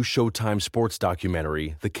in the new Showtime sports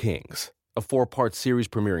documentary, The Kings, a 4-part series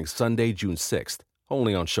premiering Sunday, June 6th,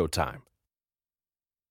 only on Showtime.